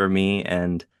release for me,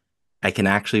 and I can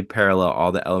actually parallel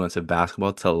all the elements of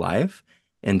basketball to life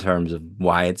in terms of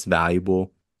why it's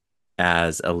valuable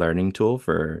as a learning tool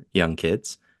for young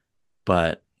kids.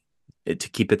 But to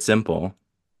keep it simple,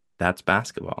 that's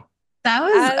basketball. That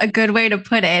was a good way to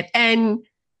put it. And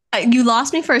You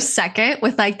lost me for a second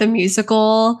with like the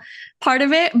musical part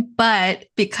of it, but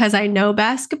because I know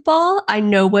basketball, I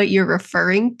know what you're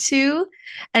referring to.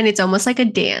 And it's almost like a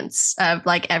dance of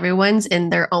like everyone's in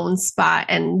their own spot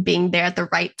and being there at the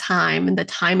right time. And the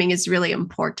timing is really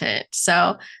important.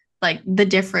 So, like the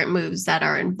different moves that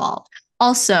are involved.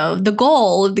 Also, the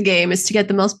goal of the game is to get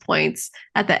the most points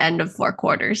at the end of 4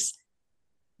 quarters.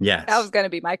 Yes. That was going to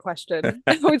be my question.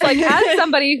 I was like, as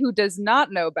somebody who does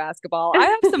not know basketball, I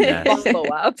have some Yes.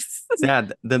 follow-ups. Yeah,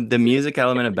 the music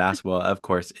element of basketball, of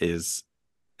course, is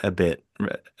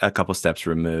a couple steps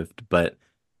removed. But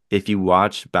if you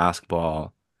watch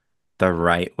basketball the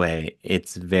right way,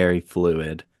 it's very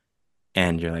fluid.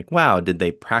 And you're like, wow, did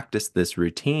they practice this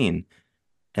routine?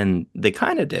 And they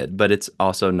kind of did, but it's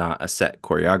also not a set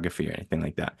choreography or anything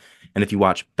like that. And if you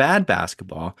watch bad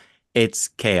basketball, it's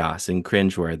chaos and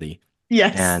cringeworthy.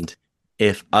 Yes. And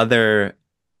if other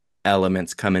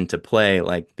elements come into play,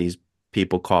 like these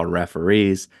people called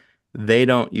referees, they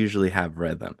don't usually have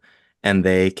rhythm and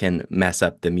they can mess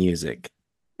up the music.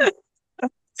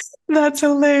 That's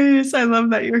hilarious. I love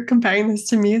that you're comparing this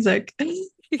to music.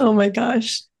 Oh my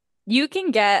gosh. You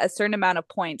can get a certain amount of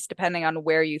points depending on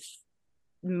where you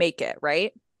make it,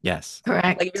 right? Yes.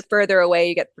 Correct. Like if you're further away,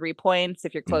 you get 3 points.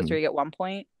 If you're closer, you get 1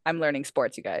 point. I'm learning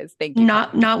sports, you guys. Thank you.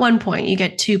 Not 1 point. You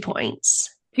get 2 points.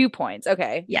 2 points.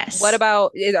 Okay. Yes. What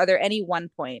about, are there any 1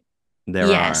 point? There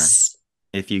Yes.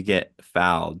 are. If you get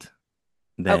fouled,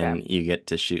 then you get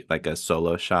to shoot like a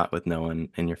solo shot with no one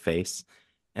in your face.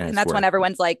 And that's when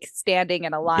everyone's like standing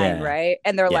in a line, Yeah. right?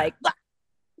 And they're like,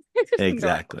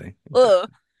 exactly. ugh.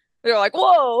 They're like,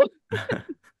 whoa,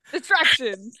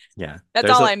 distractions. Yeah. That's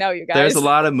all I know, you guys. There's a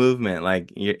lot of movement,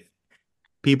 like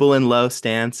people in low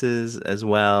stances as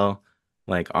well,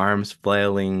 like arms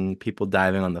flailing, people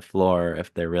diving on the floor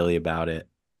if they're really about it.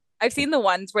 I've seen the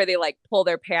ones where they like pull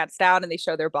their pants down and they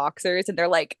show their boxers and they're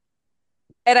like,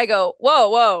 and I go, whoa,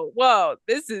 whoa, whoa,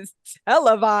 this is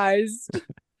televised.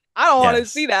 I don't want to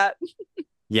see that.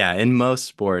 Yeah, in most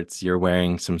sports, you're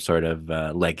wearing some sort of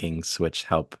leggings which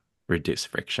help reduce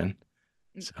friction.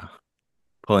 So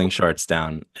pulling shorts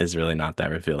down is really not that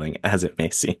revealing as it may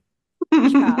seem.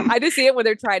 Yeah, I just see it when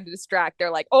they're trying to distract.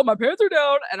 They're like, oh, my pants are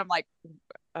down. And I'm like,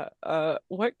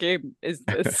 what game is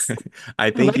this? I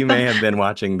think you may have been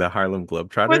watching the Harlem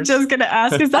Globetrotters. I was just going to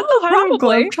ask, is that the Harlem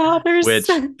Globetrotters? Which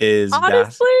is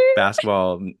honestly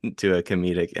basketball to a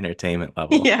comedic entertainment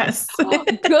level. Yes.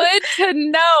 Good to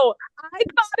know. I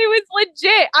thought it was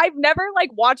legit. I've never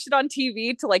like watched it on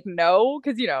TV to like know,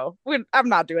 because I'm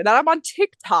not doing that. I'm on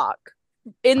TikTok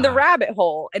in the rabbit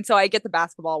hole. And so I get the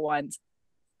basketball ones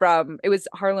from, it was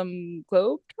Harlem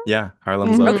Globetrotters? Yeah,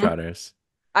 Harlem Globetrotters.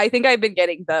 I think I've been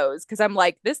getting those because I'm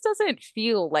like, this doesn't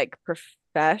feel like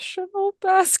professional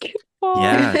basketball.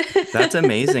 Yeah, that's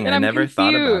amazing. I never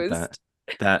thought about confused.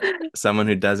 that someone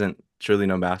who doesn't truly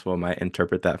know basketball might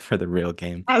interpret that for the real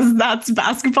game. As that's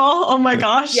basketball? Oh my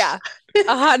gosh. Yeah,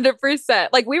 100%.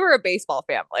 Like we were a baseball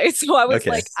family. So I was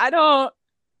like, The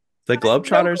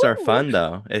Globetrotters are fun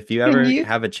though. If you ever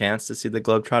have a chance to see the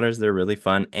Globetrotters, they're really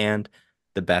fun. And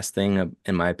the best thing,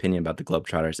 in my opinion, about the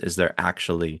Globetrotters is they're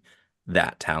actually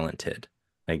that talented.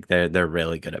 Like they're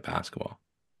really good at basketball.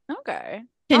 Okay.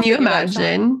 Can you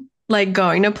imagine like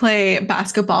going to play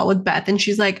basketball with Beth and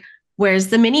she's like, where's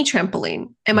the mini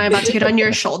trampoline? Am I about to get on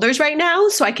your shoulders right now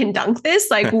so I can dunk this?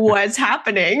 Like what's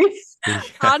happening?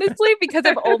 Honestly, because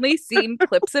I've only seen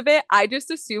clips of it, I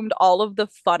just assumed all of the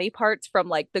funny parts from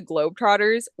like the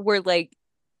Globetrotters were like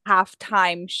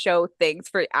halftime show things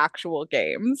for actual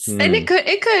games. And it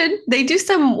could. They do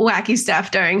some wacky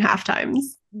stuff during half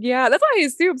times. Yeah, that's what I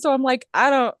assumed. So I'm like,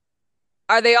 are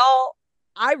they all?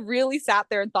 I really sat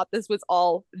there and thought this was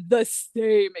all the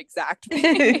same exact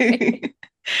thing.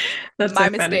 That's my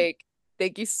so mistake.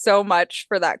 Thank you so much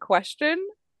for that question,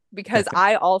 because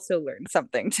I also learned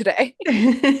something today.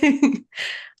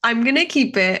 I'm going to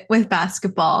keep it with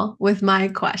basketball with my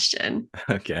question.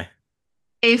 Okay.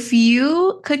 If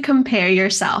you could compare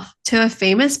yourself to a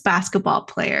famous basketball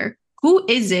player, who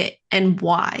is it and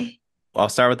why? I'll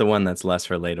start with the one that's less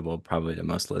relatable probably to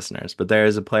most listeners, but there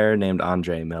is a player named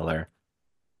Andre Miller,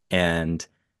 and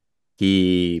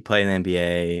he played in the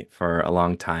NBA for a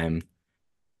long time.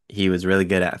 He was really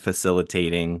good at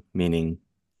facilitating, meaning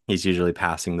he's usually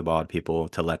passing the ball to people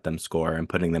to let them score and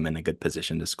putting them in a good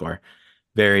position to score.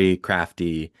 Very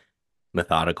crafty,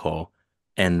 methodical,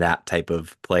 and that type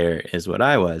of player is what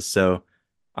I was. So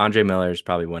Andre Miller is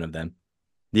probably one of them.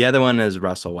 The other one is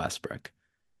Russell Westbrook.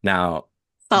 Now,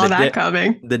 saw that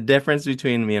coming. The difference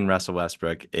between me and Russell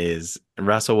Westbrook is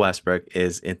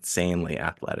insanely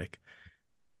athletic.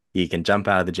 He can jump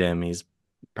out of the gym. He's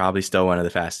probably still one of the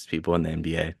fastest people in the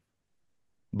NBA.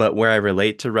 But where I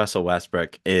relate to Russell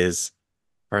Westbrook is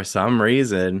for some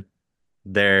reason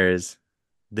there's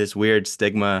this weird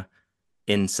stigma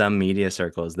in some media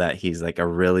circles that he's like a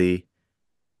really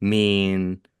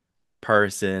mean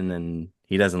person and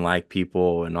he doesn't like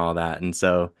people and all that. And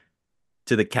so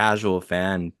to the casual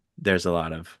fan, there's a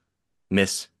lot of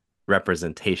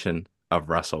misrepresentation of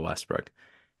Russell Westbrook.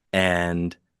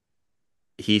 And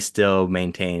he still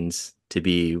maintains to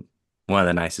be one of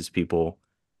the nicest people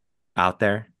out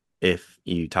there. If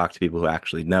you talk to people who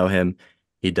actually know him,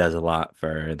 he does a lot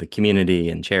for the community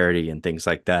and charity and things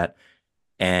like that.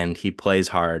 And he plays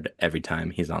hard every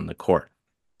time he's on the court.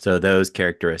 So those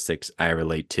characteristics I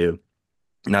relate to.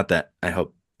 Not that I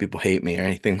hope people hate me or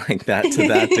anything like that to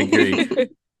that degree,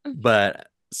 but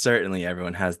certainly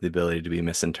everyone has the ability to be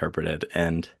misinterpreted.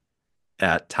 And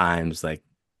at times, like,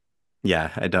 yeah,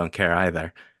 I don't care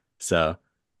either. So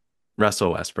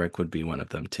Russell Westbrook would be one of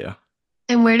them too.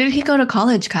 And where did he go to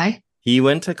college, Kai? He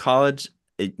went to college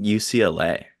at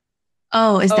UCLA.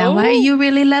 Oh, is that why Oh. you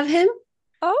really love him?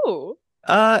 Oh.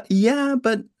 Yeah,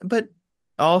 but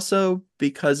also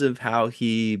because of how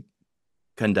he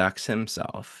conducts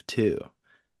himself too.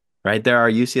 Right? There are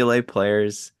UCLA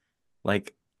players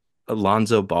like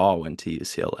Alonzo Ball went to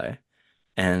UCLA,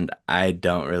 and I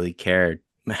don't really care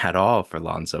at all for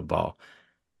Lonzo Ball.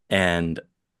 And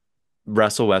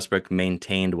Russell Westbrook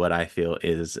maintained what I feel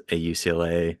is a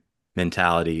UCLA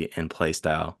mentality and play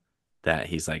style that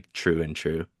he's like true and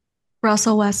true.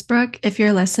 Russell Westbrook, if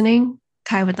you're listening,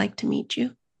 Kai would like to meet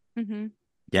you. Mm-hmm.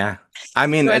 Yeah. I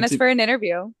mean, Join us for an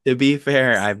interview. to be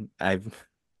fair,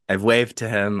 I've waved to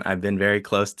him. I've been very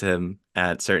close to him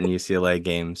at certain UCLA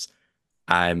games.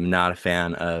 I'm not a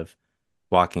fan of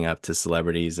walking up to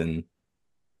celebrities and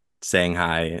saying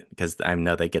hi because I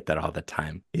know they get that all the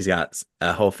time. He's got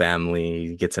a whole family,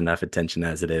 he gets enough attention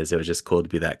as it is. It was just cool to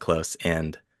be that close.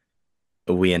 And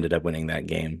we ended up winning that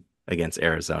game against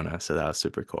Arizona. So that was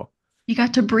super cool. You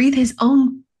got to breathe his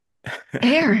own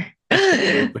air.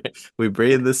 We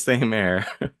breathe the same air.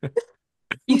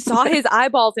 You saw his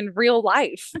eyeballs in real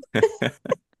life.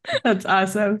 That's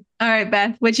awesome. All right,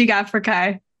 Beth, what you got for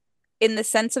Kai? In the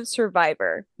sense of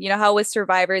Survivor, you know how with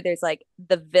Survivor, there's like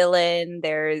the villain,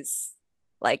 there's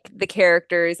like the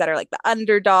characters that are like the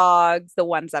underdogs, the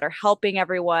ones that are helping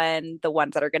everyone, the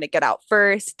ones that are going to get out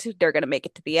first, they're going to make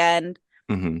it to the end.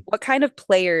 Mm-hmm. What kind of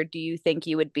player do you think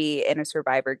you would be in a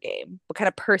Survivor game? What kind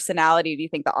of personality do you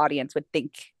think the audience would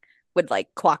think would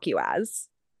like clock you as?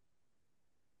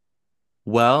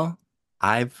 Well,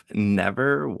 I've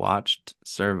never watched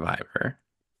Survivor,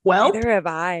 Well, Neither have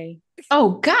I.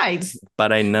 oh, guys.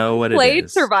 but I know what it Played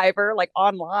is. Survivor like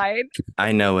online.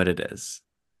 I know what it is.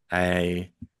 I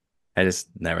just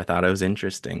never thought it was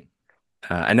interesting.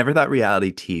 I never thought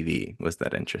reality TV was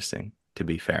that interesting, to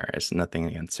be fair. It's nothing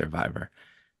against Survivor.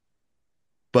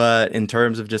 But in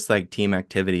terms of just like team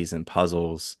activities and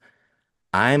puzzles,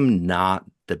 I'm not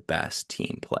the best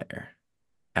team player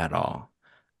at all.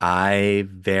 I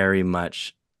very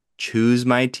much choose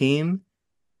my team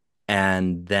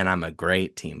and then I'm a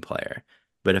great team player.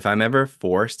 But if I'm ever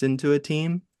forced into a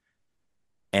team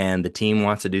and the team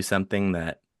wants to do something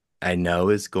that I know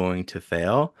is going to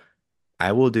fail,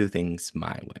 I will do things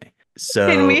my way. So,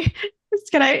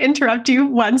 Can I interrupt you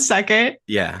 1 second?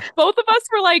 yeah. Both of us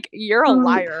were like, you're a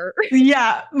liar.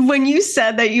 Yeah, when you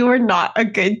said that you were not a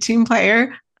good team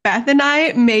player, Beth and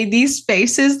I made these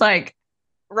faces like,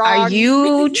 Wrong. are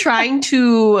you trying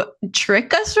to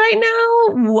trick us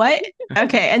right now? What?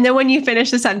 Okay. And then when you finish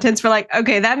the sentence, we're like,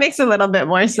 okay, that makes a little bit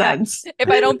more sense. If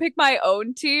I don't pick my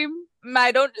own team,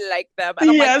 I don't like them. And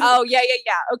I'm Yes. like, oh, yeah.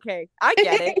 Okay, I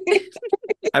get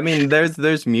it. I mean,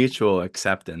 there's mutual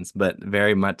acceptance, but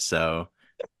very much so.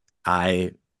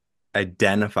 I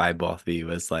identify both of you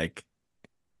as like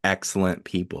excellent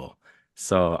people.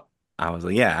 So I was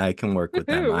like, yeah, I can work with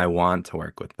them. Woohoo. I want to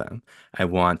work with them. I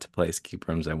want to play escape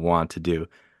rooms. I want to do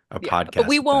a Yeah, podcast but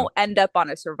we with won't end up on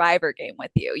a Survivor game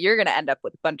with you. You're going to end up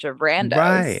with a bunch of them.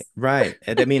 randos. Right.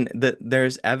 And I mean,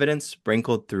 there's evidence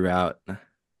sprinkled throughout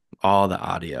all the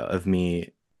audio of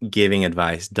me giving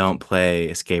advice. Don't play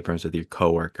escape rooms with your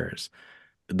coworkers.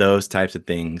 Those types of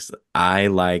things. I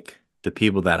like the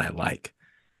people that I like.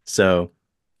 So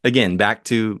again, back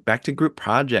to group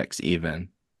projects even.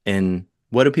 And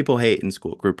what do people hate in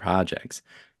school? Group projects.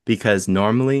 Because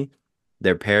normally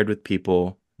they're paired with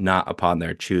people not upon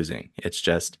their choosing. It's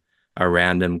just a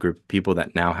random group of people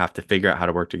that now have to figure out how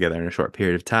to work together in a short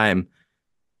period of time.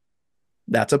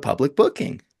 That's a public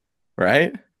booking,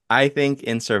 right? I think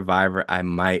in Survivor, I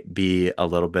might be a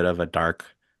little bit of a dark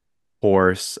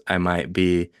horse. I might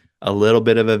be a little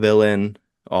bit of a villain,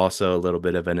 also a little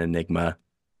bit of an enigma.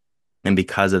 And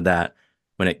because of that,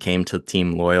 when it came to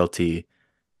team loyalty,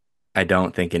 I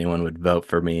don't think anyone would vote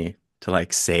for me to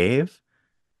like save.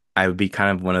 I would be kind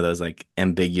of one of those like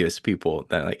ambiguous people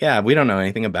that like, yeah, we don't know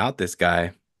anything about this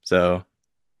guy. So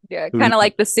Yeah, who kind do of you...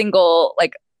 like the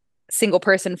single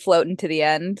person floating to the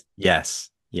end. Yes.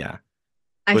 Yeah.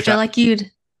 I Which feel like you'd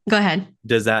go ahead.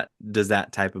 does that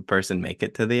type of person make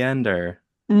it to the end or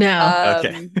No.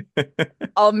 okay.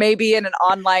 Oh, maybe in an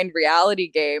online reality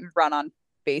game run on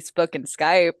Facebook and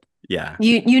Skype. Yeah.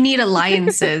 You need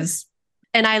alliances.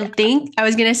 And I think I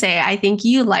was gonna say, I think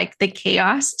you like the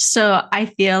chaos. So I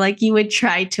feel like you would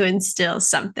try to instill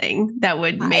something that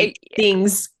would make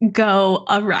things go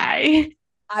awry.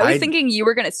 I was I thinking you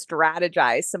were going to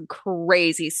strategize some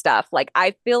crazy stuff. Like,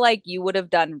 I feel like you would have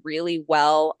done really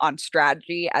well on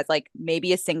strategy as like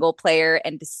maybe a single player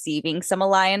and deceiving some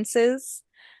alliances.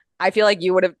 I feel like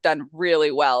you would have done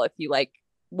really well if you like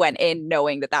went in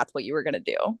knowing that that's what you were going to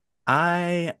do.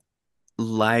 I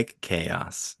like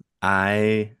chaos.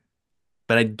 But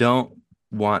I don't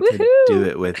want to do Woohoo!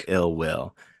 it with ill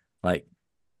will. Like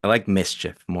I like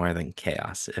mischief more than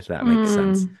chaos, if that makes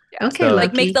sense. Yeah. Okay, So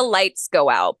Like, make Loki. the lights go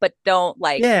out, but don't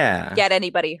like yeah, get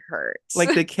anybody hurt.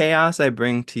 like the chaos I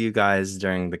bring to you guys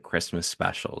during the Christmas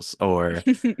specials or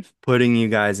putting you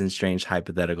guys in strange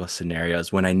hypothetical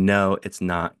scenarios when I know it's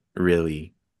not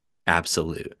really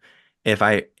absolute. If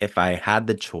I had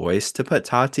the choice to put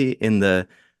Tati in the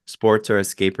sports or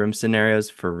escape room scenarios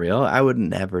for real, I would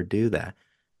never do that.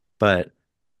 But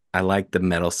I like the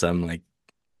meddlesome, like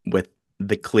with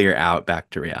the clear out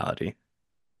back to reality.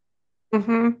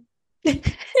 Mm-hmm.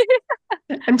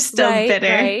 I'm still bitter.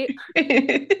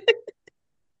 Right.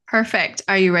 Perfect.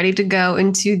 Are you ready to go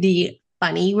into the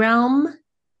funny realm?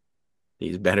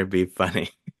 These better be funny.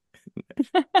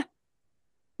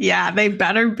 Yeah, they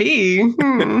better be.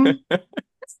 Why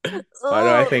do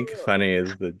I think funny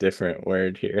is the different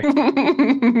word here?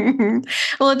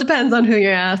 Well, it depends on who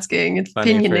you're asking. It's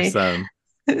Funny for opinionated.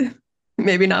 some.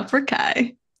 Maybe not for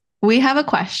Kai. We have a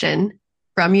question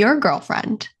from your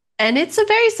girlfriend, and it's a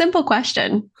very simple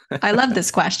question. I love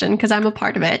this question because I'm a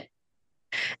part of it.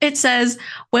 It says,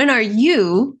 when are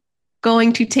you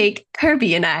going to take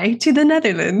Kirby and I to the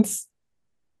Netherlands?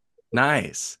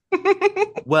 Nice.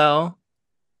 Well,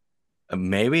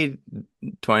 maybe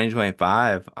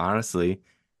 2025, honestly.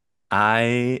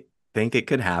 I think it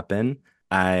could happen.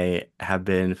 I have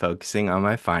been focusing on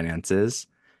my finances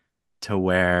to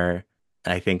where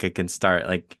I think I can start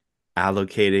like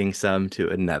allocating some to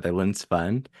a Netherlands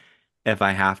fund. If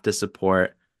I have to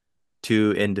support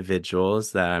two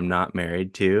individuals that I'm not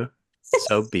married to,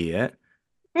 so be it.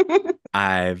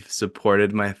 I've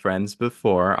supported my friends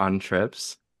before on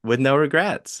trips with no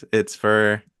regrets. It's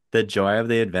for the joy of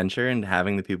the adventure and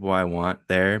having the people I want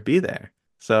there be there.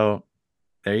 So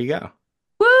there you go.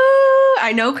 Woo!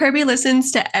 I know Kirby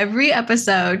listens to every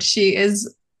episode. She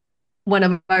is one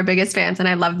of our biggest fans, and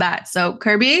I love that. So,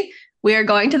 Kirby, we are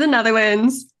going to the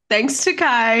Netherlands. Thanks to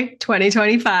Kai,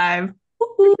 2025.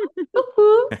 Woo-hoo,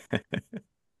 woo-hoo.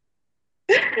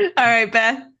 All right,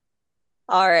 Beth.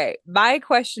 All right. My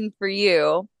question for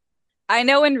you. I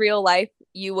know in real life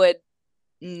you would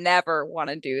never want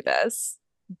to do this,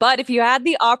 but if you had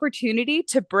the opportunity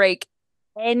to break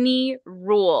any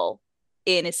rule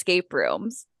in escape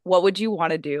rooms, what would you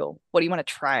want to do? What do you want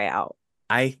to try out?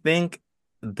 I think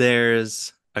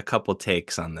there's a couple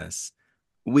takes on this.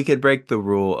 We could break the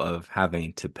rule of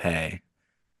having to pay,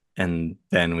 and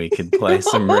then we could play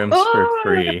some rooms for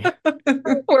free.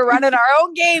 We're running our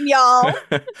own game, y'all.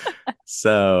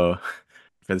 So,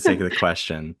 for the sake of the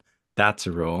question, that's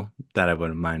a rule that I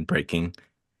wouldn't mind breaking.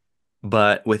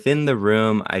 But within the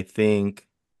room, I think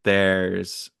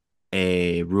there's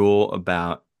a rule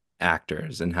about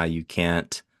actors and how you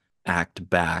can't act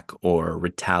back or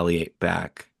retaliate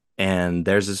back. And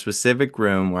there's a specific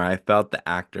room where I felt the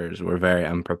actors were very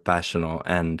unprofessional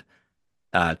and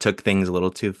took things a little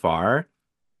too far.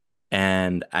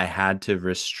 And I had to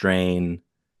restrain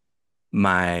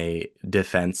my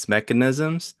defense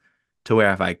mechanisms to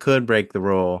where if I could break the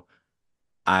rule,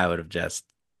 I would have just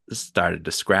started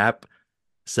to scrap.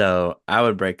 So I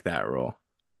would break that rule.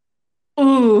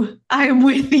 Ooh, I'm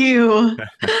with you.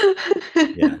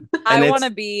 Yeah. I want to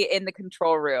be in the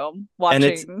control room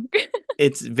watching.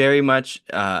 It's very much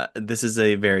this is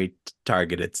a very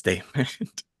targeted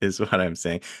statement is what I'm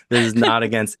saying. This is not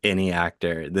against any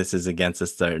actor. This is against a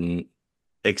certain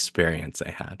experience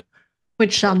I had.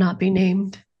 Which shall not be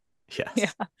named. Yes.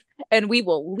 Yeah. And we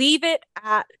will leave it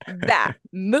at that.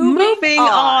 Moving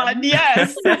on.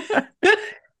 Yes.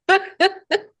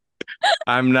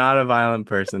 I'm not a violent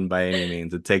person by any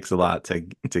means. It takes a lot to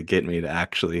get me to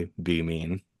actually be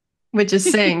mean. Which is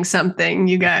saying something,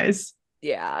 you guys.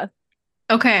 Yeah.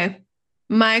 Okay.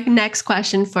 My next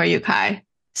question for you, Kai.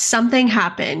 Something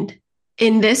happened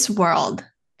in this world,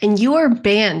 and you are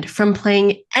banned from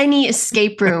playing any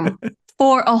escape room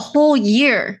for a whole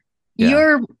year.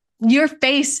 Yeah. Your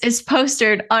face is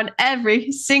postered on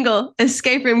every single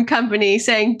escape room company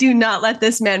saying, "Do not let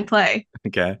this man play."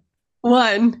 Okay.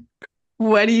 1,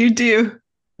 what do you do?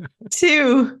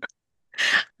 2,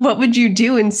 what would you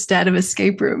do instead of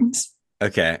escape rooms?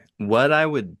 Okay. What I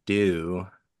would do,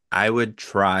 I would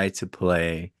try to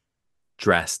play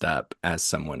dressed up as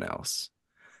someone else.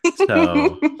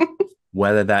 So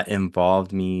whether that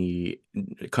involved me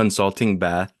consulting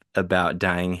Beth about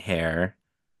dyeing hair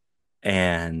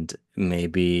and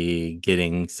maybe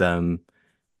getting some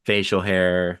facial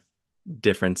hair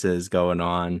differences going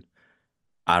on,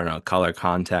 I don't know, color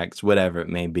contacts, whatever it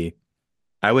may be.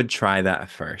 I would try that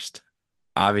first.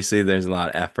 Obviously, there's a lot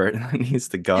of effort that needs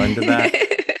to go into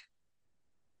that.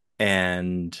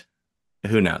 And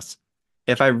who knows?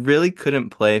 If I really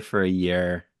couldn't play for a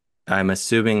year, I'm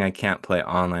assuming I can't play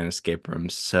online escape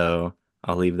rooms, so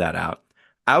I'll leave that out.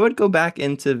 I would go back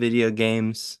into video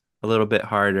games a little bit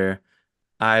harder.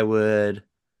 I would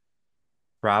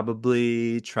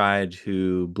probably try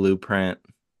to blueprint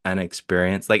an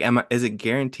experience. Like, is it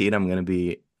guaranteed I'm going to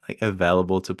be like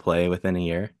available to play within a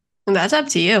year? That's up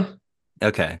to you.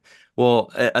 Okay.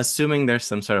 Well, assuming there's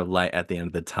some sort of light at the end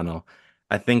of the tunnel,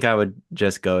 I think I would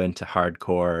just go into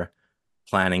hardcore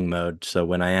planning mode. So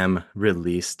when I am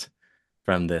released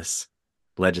from this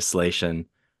legislation,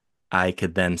 I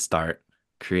could then start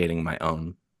creating my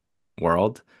own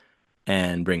world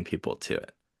and bring people to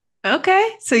it. Okay.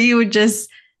 So you would just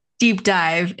deep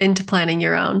dive into planning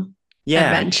your own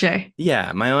Yeah. adventure.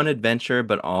 Yeah, my own adventure,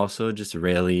 but also just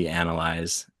really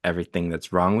analyze everything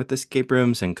that's wrong with escape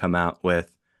rooms and come out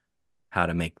with how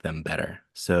to make them better.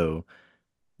 So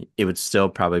it would still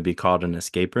probably be called an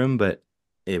escape room, but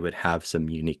it would have some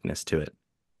uniqueness to it.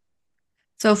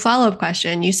 So, follow-up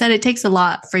question. You said it takes a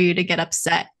lot for you to get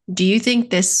upset. Do you think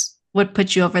this would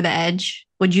put you over the edge?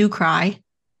 Would you cry?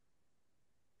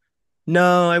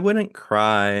 No, I wouldn't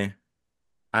cry.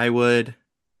 I would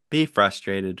be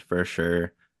frustrated for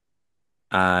sure.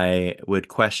 I would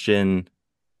question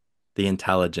the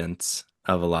intelligence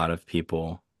of a lot of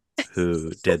people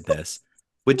who did this,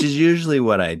 which is usually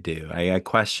what I do. I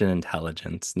question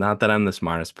intelligence. Not that I'm the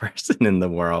smartest person in the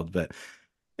world, but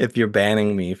if you're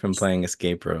banning me from playing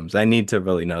escape rooms, I need to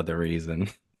really know the reason.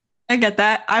 I get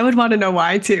that. I would want to know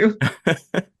why too.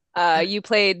 You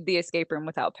played the escape room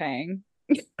without paying.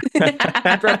 You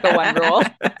broke the one rule.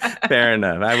 Fair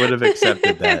enough. I would have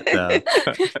accepted that,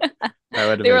 though. I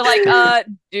would have They were like,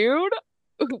 accepted. dude,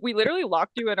 we literally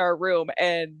locked you in our room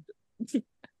and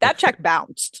that check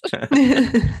bounced.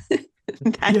 That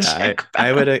Yeah, check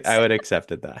I would bounce. I would have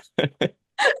accepted that.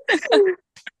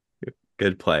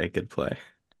 Good play, good play.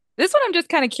 This one I'm just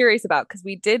kind of curious about because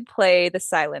we did play the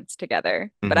silence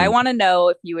together, but I Mhm. want to know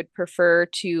if you would prefer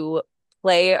to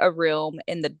play a room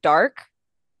in the dark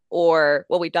or,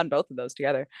 well, we've done both of those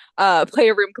together. Play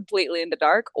a room completely in the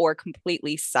dark or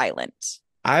completely silent.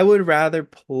 I would rather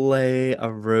play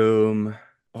a room.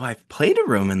 Oh, I've played a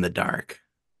room in the dark.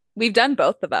 We've done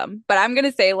both of them, but I'm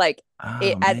gonna say like Oh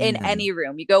in man. any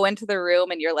room, you go into the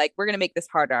room and you're like, we're gonna make this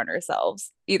hard on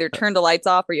ourselves. Either turn the lights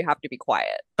off or you have to be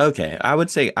quiet. Okay, I would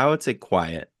say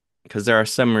quiet because there are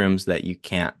some rooms that you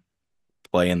can't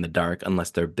play in the dark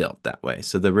unless they're built that way.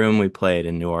 So the room we played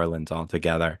in New Orleans all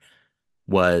together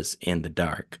was in the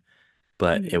dark,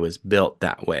 but it Mhm. was built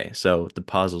that way. So the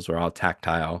puzzles were all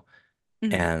tactile,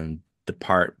 Mhm. and the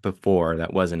part before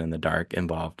that wasn't in the dark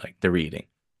involved like the reading.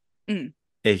 Mhm.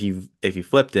 If you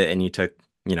flipped it and you took,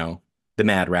 the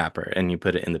Mad Rapper and you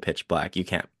put it in the pitch black, you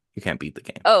can't beat the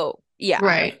game. Oh, yeah.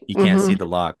 Right. You can't see Mhm. the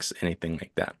locks, anything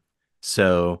like that.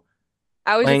 So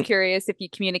I was just playing curious if you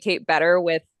communicate better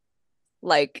with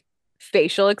like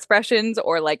facial expressions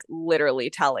or like literally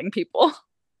telling people.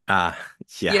 ah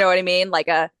You yeah. know what I mean? Like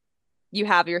you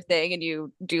have your thing and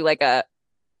you do like a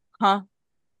huh,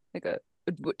 like a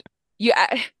you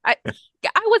I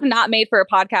was not made for a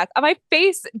podcast. My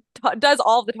face does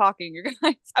all the talking, you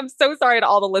guys. I'm so sorry to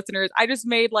all the listeners. I just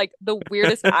made like the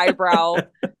weirdest eyebrows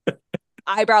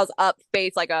up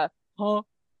face, like a huh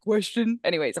question.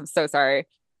 Anyways, I'm so sorry.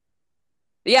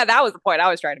 Yeah, that was the point I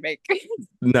was trying to make.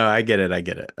 No, I get it. I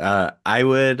get it. I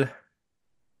would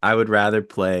rather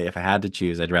play, if I had to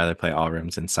choose, I'd rather play all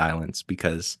rooms in silence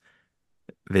because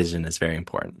vision is very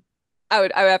important. I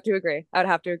would have to agree. I would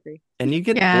have to agree. And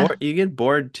Yeah. you get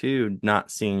bored too, not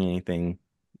seeing anything,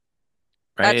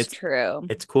 right? That's true.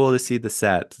 It's cool to see the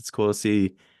sets. It's cool to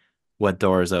see what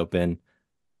doors open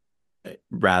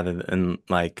rather than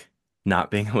like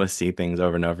not being able to see things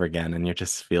over and over again, and you're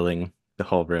just feeling the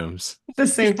whole rooms. The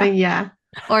same thing, yeah.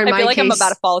 Or in I my feel like I'm about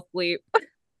to case, fall asleep.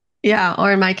 yeah,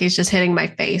 or in my case, just hitting my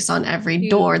face on every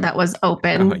door Dude, that was Oh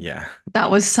open. yeah. That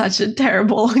was such a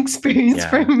terrible experience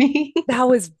for Yeah. me. that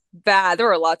was bad. There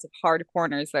were lots of hard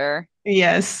corners there.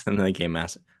 Yes. And the game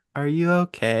master, are you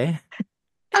okay?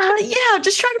 Yeah,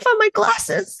 just trying to find my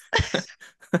glasses.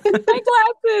 My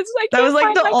glasses. I That was can't like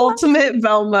find the my glasses. ultimate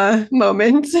Velma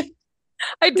moment.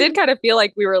 I did kind of feel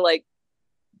like we were like,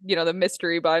 the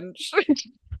mystery bunch.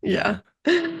 Yeah.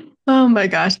 Oh my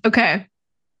gosh. Okay.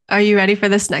 Are you ready for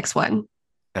this next one?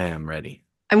 I am ready.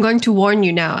 I'm going to warn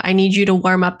you now. I need you to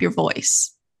warm up your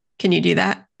voice. Can you do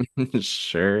that?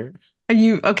 Sure. Are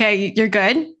you okay? You're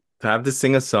good? Do I have to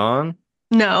sing a song?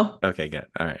 No. Okay, good.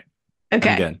 All right. I'm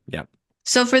Okay. good. Yep.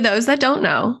 So for those that don't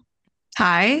know,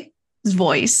 Ty's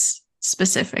voice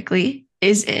specifically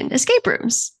is in escape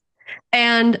rooms.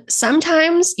 And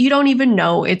sometimes you don't even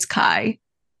know it's Kai.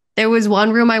 There was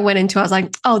one room I went into, I was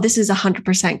like, oh, this is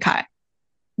 100% Kai.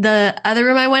 The other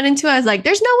room I went into, I was like,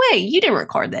 there's no way you didn't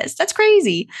record this. That's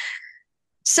crazy.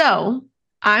 So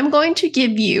I'm going to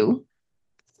give you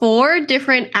 4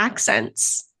 different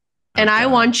accents, and I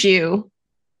God. want you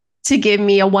to give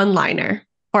me a one-liner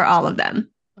for all of them.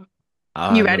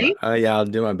 You ready? Oh yeah, I'll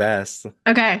do my best.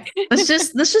 Okay. Let's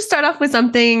just start off with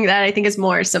something that I think is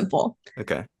more simple.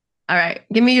 Okay. All right.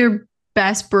 Give me your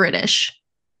best British.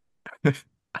 I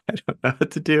don't know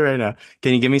what to do right now.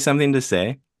 Can you give me something to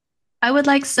say? I would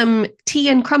like some tea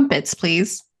and crumpets,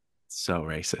 please. So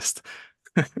racist.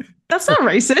 That's not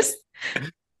racist.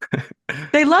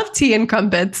 They love tea and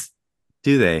crumpets.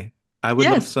 Do they? I would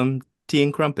love Yes. some tea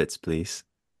and crumpets, please.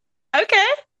 Okay.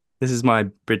 This is my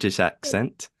British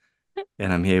accent,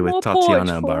 and I'm here with More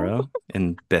Tatiana poetry. Barrow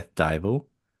and Beth Dival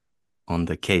on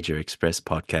the Cager Express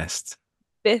podcast.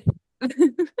 Fifth.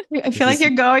 I feel like you're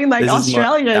going like This is more,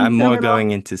 Australian. I'm more I don't know.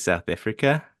 going into South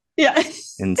Africa Yeah.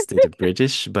 instead of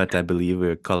British, but I believe we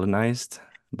were colonized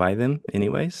by them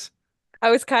anyways.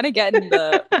 I was kind of getting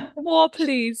the more,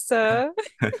 please, sir.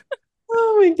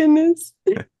 Oh my goodness.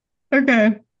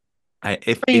 Okay.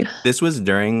 If this was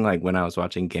during like when I was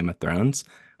watching Game of Thrones,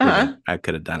 Uh-huh. I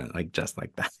could have done it like just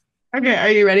like that, Okay. Are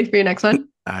you ready for your next one?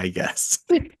 I guess.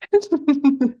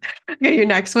 Okay. Your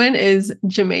next one is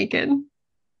Jamaican.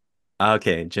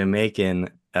 Okay, Jamaican.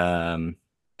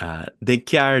 The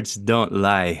cards don't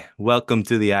lie. Welcome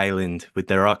to the island with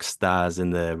the rock stars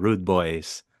and the rude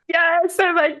boys. Yes,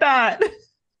 I like that.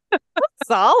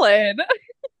 Solid.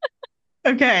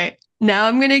 Okay. Now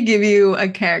I'm going to give you a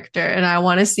character and I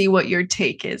want to see what your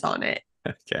take is on it.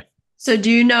 Okay. So, do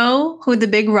you know who the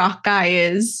big rock guy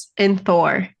is in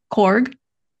Thor? Korg?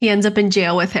 He ends up in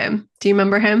jail with him. Do you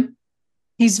remember him?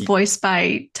 He's voiced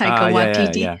by Taika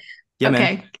Waititi. Yeah,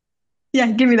 okay. man. Yeah,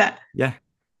 give me that. Yeah.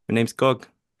 My name's Gog.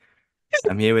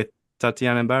 I'm here with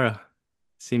Tatiana Barrow.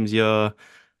 Seems you're a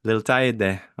little tired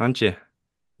there, aren't you?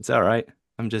 It's all right.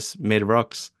 I'm just made of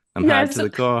rocks. I'm hard Yes. to the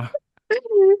core.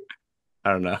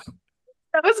 I don't know.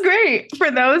 That was great. For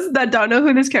those that don't know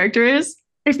who this character is,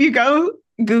 if you go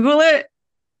Google it,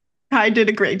 Kai did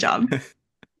a great job.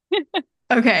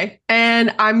 Okay.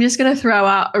 And I'm just going to throw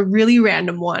out a really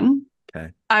random one.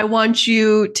 Okay. I want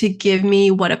you to give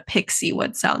me what a pixie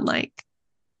would sound like.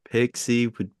 Pixie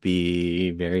would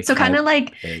be very So kind of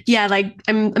like, high-pitched. yeah, like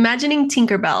I'm imagining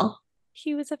Tinkerbell.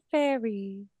 He was a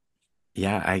fairy.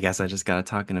 Yeah, I guess I just gotta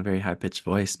talk in a very high-pitched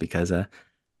voice because a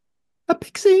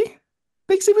pixie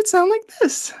would sound like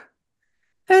this.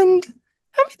 And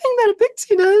everything that a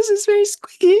pixie does is very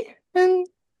squeaky and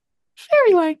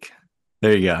fairy-like.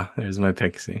 There you go. There's my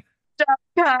pixie.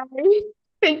 Kai,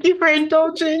 thank you for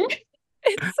indulging.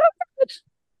 It's so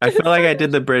I feel like I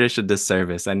did the British a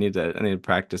disservice. I need to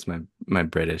practice my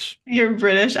British. Your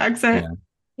British accent. Yeah.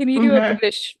 Can you do a Okay.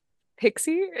 British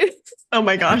pixie? Oh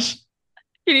my gosh.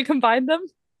 Can you combine them?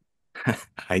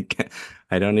 I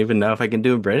don't even know if I can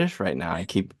do a British right now. I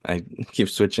keep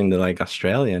switching to like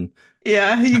Australian.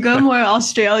 Yeah, you go more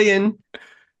Australian.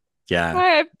 Yeah. I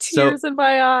have tears in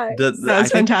my eyes. I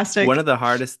That's think fantastic. one of the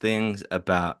hardest things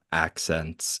about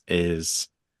accents is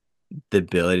the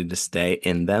ability to stay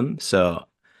in them. So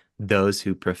those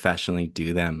who professionally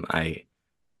do them,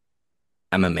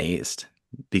 I'm amazed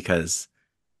because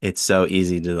it's so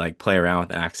easy to like play around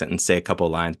with an accent and say a couple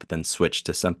lines, but then switch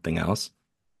to something else.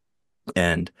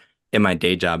 And in my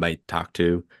day job, I talk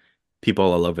to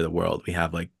people all over the world. We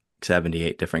have like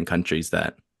 78 different countries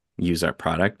that use our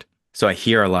product. So I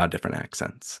hear a lot of different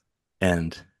accents,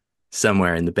 and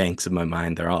somewhere in the banks of my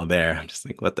mind, they're all there. I'm just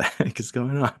like, what the heck is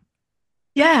going on?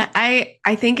 Yeah,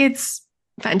 I think it's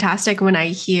fantastic when I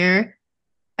hear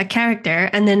a character.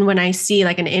 And then when I see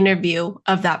like an interview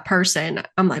of that person,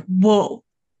 I'm like, whoa,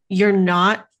 you're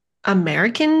not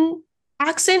American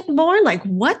accent born? Like,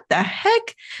 what the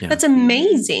heck? Yeah. That's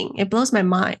amazing. It blows my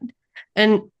mind.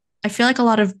 And I feel like a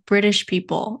lot of British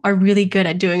people are really good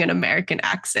at doing an American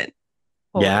accent.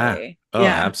 Yeah. Totally. Oh,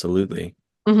 Yeah. absolutely.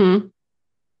 Mm-hmm.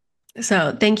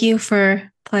 So thank you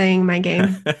for playing my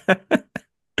game. That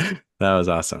was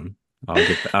awesome.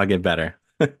 I'll get better.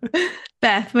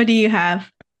 Beth, what do you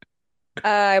have?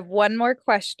 I have one more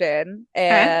question, Okay.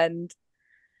 and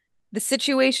the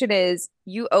situation is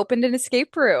you opened an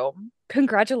escape room.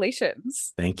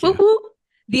 Congratulations. Thank you. Woo-hoo.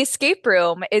 The escape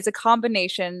room is a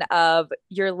combination of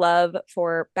your love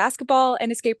for basketball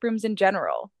and escape rooms in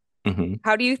general. hmm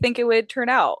How do you think it would turn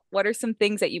out? What are some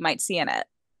things that you might see in it?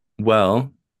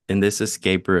 Well, in this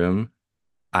escape room,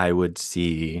 I would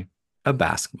see a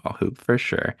basketball hoop for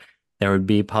sure. There would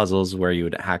be puzzles where you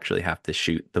would actually have to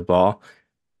shoot the ball.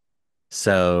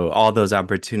 So all those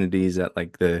opportunities at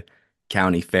like the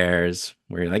county fairs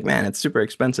where you're like, man, it's super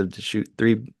expensive to shoot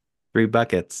three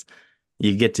buckets.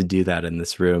 You get to do that in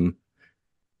this room.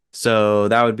 So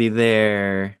that would be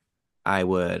there. I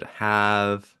would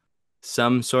have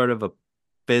some sort of a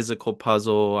physical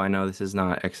puzzle. I know this is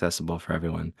not accessible for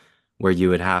everyone, where you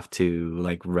would have to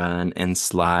like run and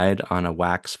slide on a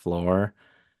wax floor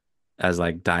as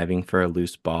like diving for a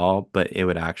loose ball, but it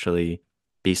would actually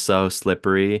be so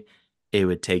slippery. It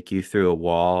would take you through a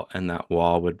wall, and that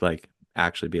wall would like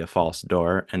actually be a false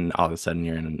door, and all of a sudden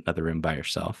you're in another room by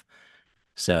yourself.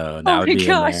 So that Oh would my be in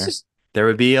gosh. there. There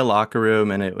would be a locker room,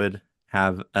 and it would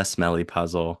have a smelly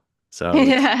puzzle. So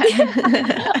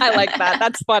I like that.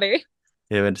 That's funny.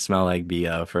 it would smell like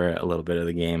BO for a little bit of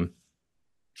the game.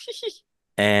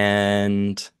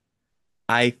 And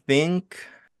I think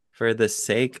for the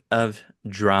sake of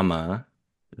drama,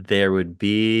 there would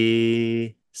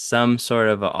be some sort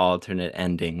of an alternate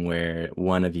ending where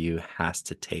one of you has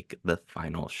to take the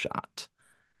final shot.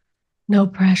 No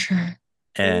pressure.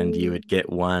 And you would get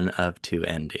one of two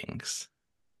endings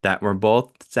that were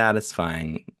both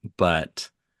satisfying, but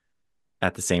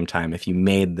at the same time, if you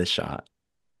made the shot,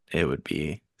 it would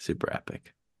be super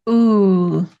epic.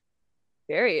 Ooh.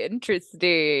 Very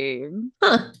interesting.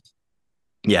 Huh.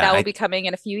 Yeah, That will be coming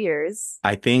in a few years.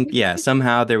 I think, yeah,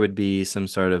 somehow there would be some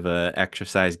sort of a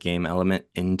exercise game element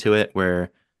into it where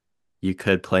you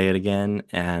could play it again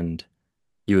and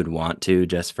you would want to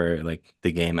just for like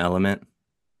the game element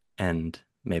and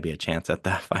maybe a chance at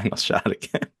that final shot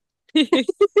again.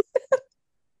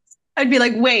 I'd be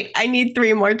like, wait, I need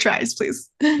 3 more tries, please.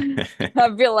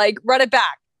 I'd be like, run it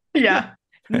back. Yeah.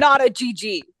 Not a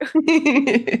GG.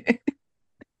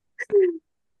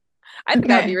 I think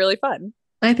that would be Okay. really fun.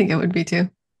 I think it would be too.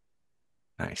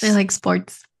 Nice. I like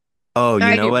sports. Oh, you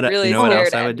I'd know be what? really You know what else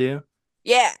scared I would do?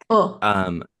 Yeah.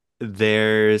 Oh,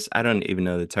 There's I don't even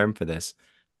know the term for this,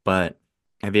 but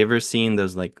have you ever seen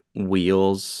those like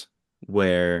wheels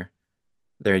where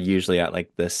they're usually at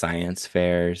like the science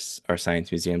fairs or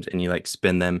science museums and you like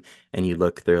spin them and you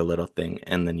look through a little thing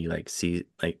and then you like see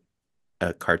like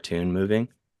a cartoon moving?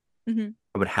 Mhm.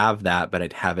 I would have that, but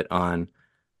I'd have it on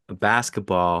a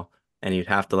basketball and you'd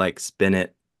have to like spin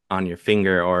it on your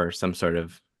finger or some sort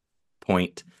of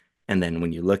point. And then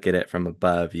when you look at it from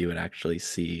above, you would actually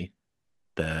see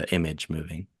the image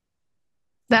moving.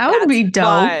 that would be That's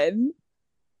dope. fun.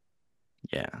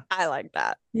 Yeah. I like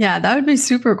that. Yeah, that would be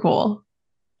super cool.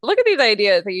 Look at these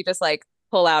ideas that you just like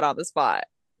pull out on the spot.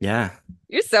 Yeah.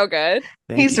 You're so good.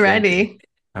 He's ready.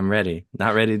 I'm ready.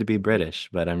 Not ready to be British,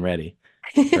 but I'm ready.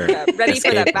 Yeah, ready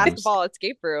for that Escape rooms. basketball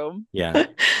escape room. Yeah.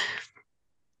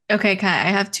 Okay, Kai,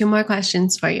 I have 2 more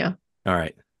questions for you. All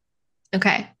right.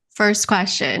 Okay. First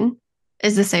question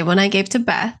is the same one I gave to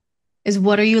Beth. Is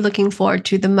what are you looking forward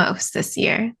to the most this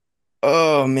year?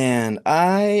 Oh man,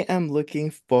 I am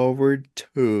looking forward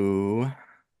to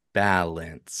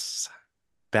balance.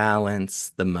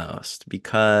 Balance the most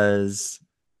because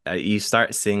you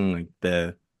start seeing like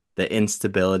the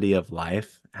instability of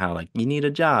life, how like you need a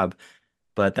job,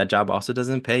 but that job also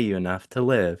doesn't pay you enough to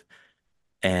live.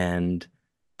 And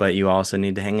but you also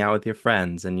need to hang out with your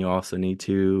friends and you also need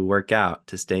to work out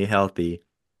to stay healthy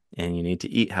and you need to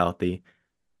eat healthy.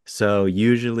 So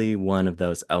usually one of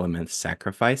those elements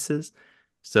sacrifices.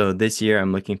 So this year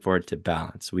I'm looking forward to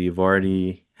balance. We've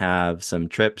already have some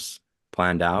trips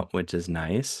planned out, which is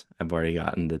nice. I've already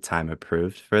gotten the time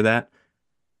approved for that.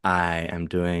 I am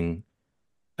doing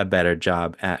a better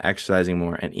job at exercising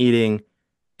more and eating.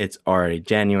 It's already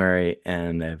January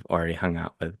and I've already hung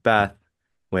out with Beth,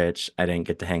 which I didn't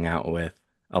get to hang out with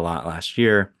a lot last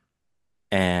year.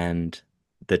 And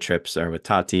the trips are with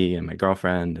Tati and my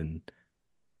girlfriend, and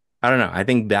I don't know. I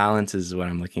think balance is what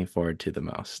I'm looking forward to the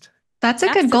most. That's a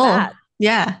Next good to goal. that.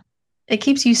 Yeah. It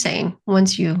keeps you sane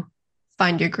once you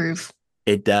find your groove.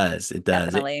 It does. It does.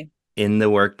 Definitely. In the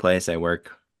workplace, I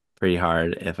work pretty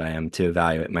hard if I am to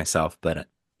evaluate myself, but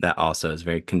that also is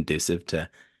very conducive to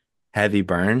heavy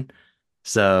burn.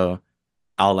 So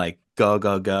I'll like go,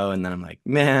 go, go. And then I'm like,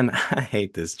 man, I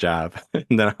hate this job.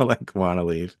 And then I'll like want to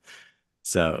leave.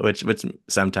 So, which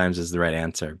sometimes is the right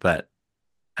answer. But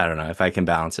I don't know. If I can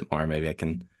balance it more, maybe I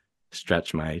can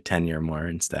stretch my tenure more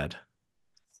instead.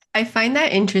 I find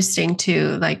that interesting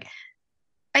too. Like,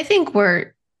 I think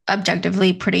we're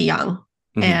objectively pretty young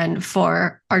Mhm. and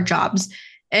for our jobs.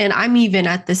 And I'm even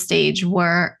at the stage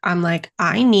where I'm like,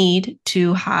 I need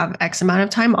to have X amount of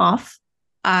time off.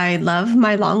 I love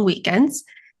my long weekends.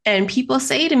 And people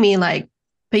say to me, like,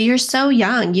 but you're so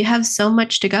young, you have so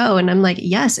much to go. And I'm like,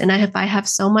 yes. And if I have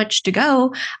so much to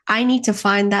go, I need to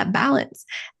find that balance.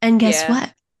 And guess Yeah.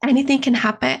 what? Anything can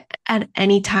happen at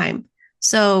any time.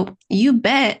 So you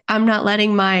bet I'm not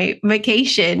letting my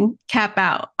vacation cap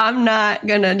out. I'm not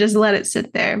going to just let it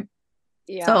sit there.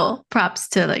 Yeah. So props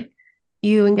to like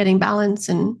you and getting balance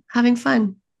and having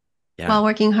fun Yeah. while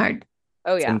working hard.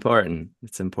 Oh It's yeah. important.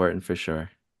 It's important for sure.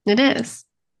 It is.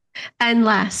 And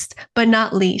last but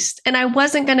not least, and I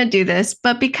wasn't going to do this,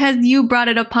 but because you brought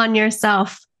it upon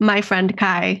yourself, my friend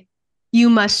Kai, you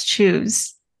must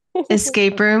choose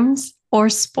escape rooms or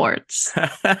sports.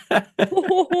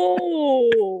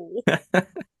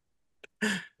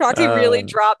 Tati really Uh,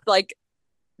 dropped I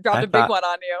a big thought- one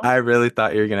on you. I really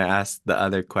thought you were going to ask the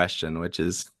other question, which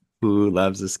is who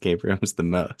loves escape rooms the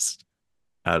most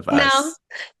out of No, us?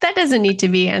 that doesn't need to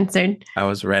be answered. I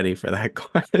was ready for that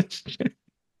question.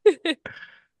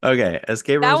 Okay,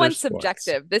 escape rooms That or one's sports?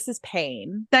 subjective. This is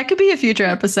pain. That could be a future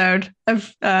episode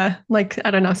of like, I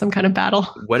don't know, some kind of battle.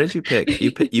 What did you pick?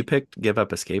 You picked give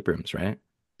up escape rooms, right?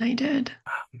 I did.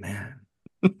 Oh man.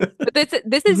 But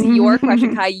this is your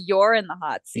question, Kai. You're in the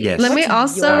hot seat. Yes. Let me What's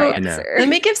also- your I know. answer? Let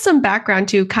me give some background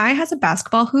too. Kai has a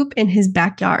basketball hoop in his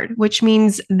backyard, which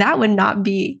means that would not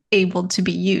be able to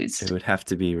be used. It would have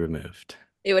to be removed.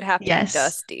 It would have to Yes. be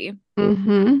Dusty.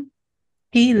 Mm-hmm.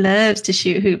 He loves to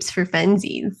shoot hoops for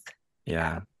funsies.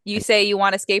 Yeah. You say you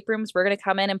want escape rooms, we're gonna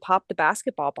come in and pop the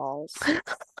basketball balls.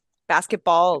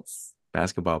 Basketballs.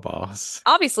 Basketball balls.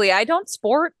 Obviously, I don't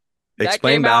sport. That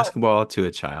Explain came out- basketball to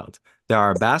a child. There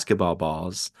are basketball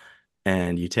balls,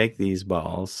 and you take these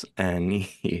balls and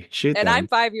you shoot And them. I'm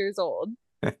 5 years old.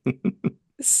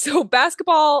 So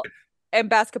basketball and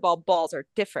basketball balls are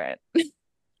different.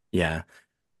 Yeah.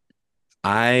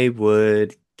 I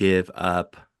would give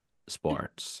up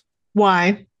sports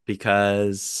Why?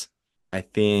 because I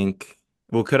think,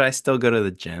 well, could I still go to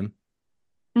the gym?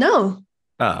 No,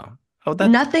 Oh,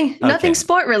 nothing okay.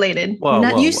 sport related. Whoa,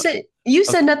 you whoa.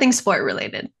 said nothing sport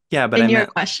related yeah, but in I your meant,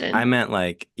 question. I meant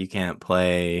like you can't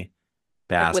play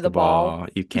Like with a ball? basketball,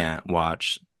 you can't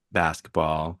watch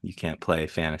basketball, you can't play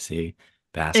fantasy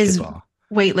basketball.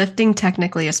 Weightlifting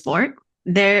technically a sport?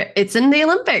 It's in the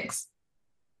Olympics.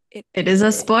 It is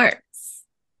a sport.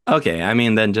 Okay, I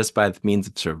mean, then just by the means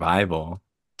of survival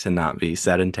to not be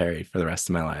sedentary for the rest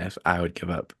of my life, I would give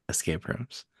up escape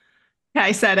rooms.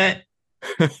 I said it.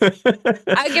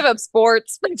 I give up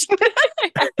sports. We'd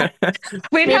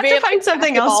have Maybe to like find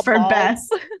something else for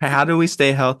basketball Beth. How do we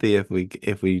stay healthy if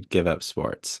we give up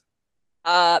sports?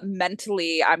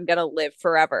 Mentally, I'm gonna live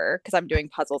forever because I'm doing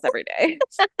puzzles every day.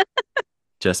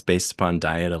 Just based upon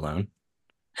diet alone?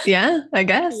 Yeah, I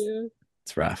guess.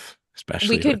 It's rough,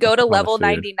 especially We could with go to all the level food.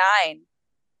 99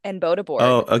 and boat board.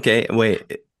 Oh, okay.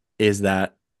 Wait, is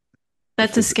that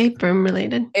That's escape room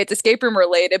related. It's escape room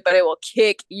related, but it will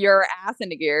kick your ass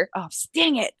into gear. Oh,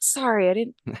 dang it. Sorry, I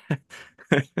didn't.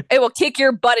 It will kick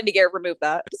your butt into gear. Remove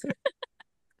that.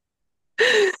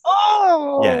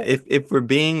 Oh, Yeah, if we're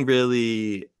being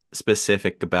really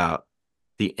specific about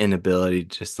the inability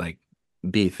to just like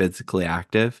be physically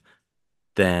active,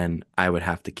 then I would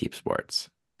have to keep sports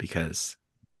because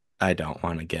I don't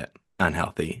want to get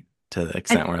unhealthy to the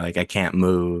extent where like I can't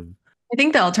move. I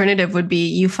think the alternative would be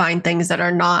you find things that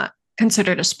are not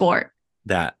considered a sport.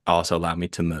 That also allow me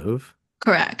to move.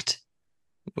 Correct.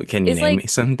 Can you Is, name like- me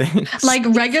something? Like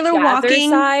regular walking.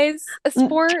 size a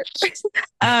sport.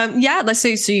 Yeah, let's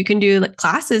say so you can do like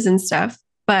classes and stuff.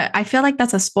 But I feel like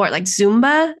that's a sport. Like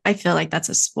Zumba, I feel like that's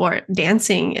a sport.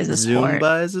 Dancing is a sport.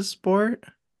 Zumba is a sport?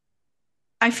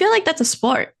 I feel like that's a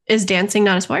sport. Is dancing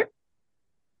not a sport?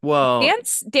 Well,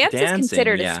 Dance is dancing,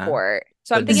 considered a yeah. sport.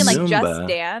 So I'm But thinking like Just Zumba-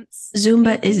 Dance.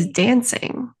 Zumba is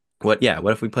dancing. what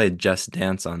if we played Just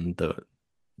Dance on the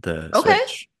Okay.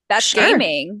 Switch? That's Sure.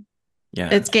 gaming. Yeah.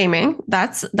 It's gaming.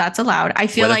 That's allowed. I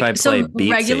feel what if I like play so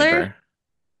Beat regular. Saber?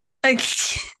 Like,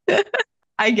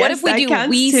 I guess What if we that do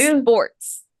counts Wii too.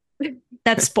 Sports?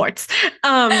 That's sports.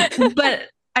 But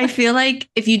I feel like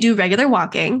if you do regular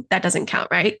walking, that doesn't count,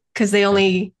 right? Because they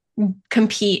only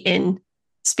compete in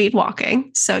speed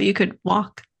walking. So you could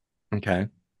walk, Okay.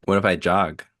 What if I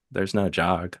jog? There's no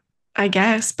jog. I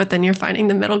guess, but then you're finding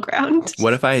the middle ground.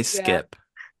 What if I skip?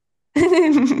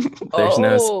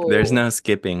 There's no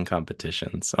skipping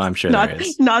competition. So I'm sure there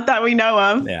is. Not that we know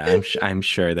of. Yeah, I'm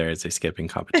sure there is a skipping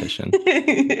competition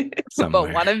somewhere.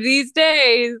 But one of these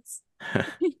days.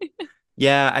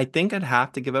 Yeah, I think I'd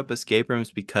have to give up escape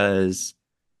rooms because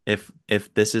if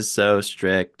this is so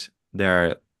strict, there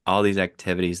are all these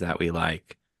activities that we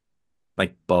like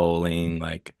bowling,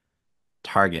 like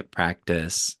target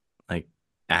practice, like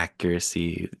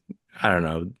accuracy. I don't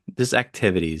know, just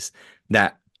activities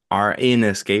that are in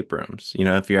escape rooms. You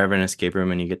know, if you're ever in an escape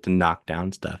room and you get to knock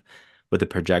down stuff with a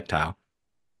projectile,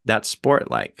 that's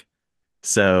sport-like.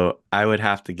 So I would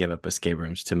have to give up escape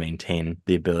rooms to maintain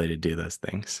the ability to do those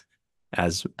things.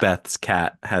 As Beth's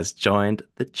cat has joined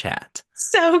the chat.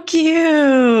 So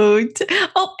cute.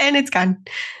 Oh, and it's gone.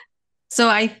 So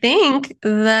I think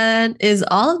that is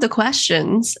all of the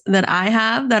questions that I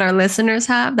have, that our listeners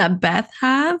have, that Beth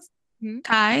have.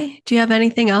 Kai, do you have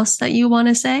anything else that you want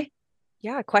to say?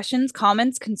 Yeah, questions,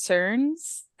 comments,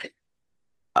 concerns.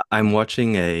 I'm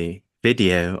watching a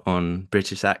video on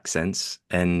British accents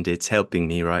and it's helping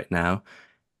me right now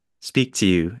speak to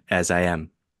you as I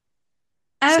am.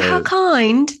 Oh, So, how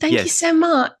kind. Thank you yes. so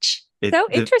much. So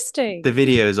interesting. The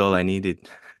video is all I needed.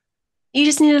 You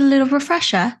just need a little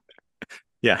refresher.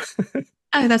 Yeah.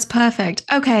 Oh, that's perfect.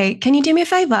 Okay, can you do me a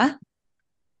favor?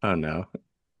 Oh, no.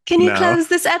 Can you No. close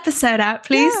this episode out,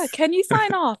 please? Yeah, can you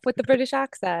sign off with the British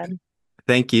accent?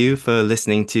 Thank you for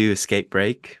listening to Escape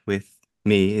Break with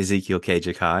me, Ezekiel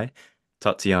Kajakai,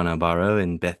 Tatiana Barrow,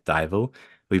 and Beth Dival.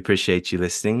 We appreciate you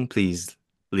listening. Please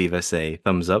leave us a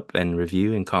thumbs up and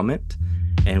review and comment.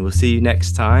 And we'll see you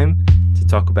next time to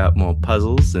talk about more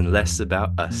puzzles and less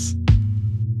about us.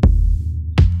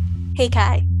 Hey,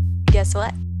 Kai, guess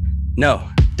what? No,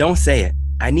 don't say it.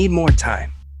 I need more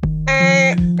time.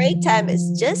 Break time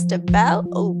is just about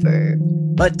over.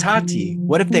 But Tati,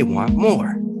 what if they want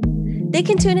more? They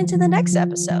can tune into the next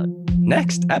episode.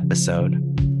 Next episode?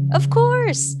 Of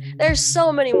course! There's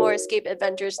so many more escape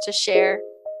adventures to share.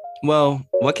 Well,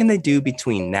 what can they do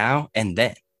between now and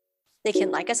then? They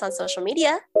can like us on social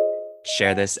media.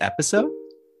 Share this episode?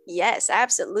 Yes,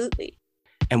 absolutely.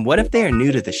 And what if they are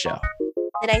new to the show?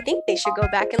 And I think they should go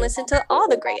back and listen to all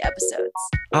the great episodes.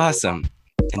 Awesome.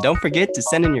 And don't forget to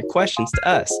send in your questions to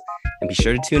us. And be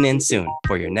sure to tune in soon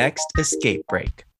for your next Escape Break.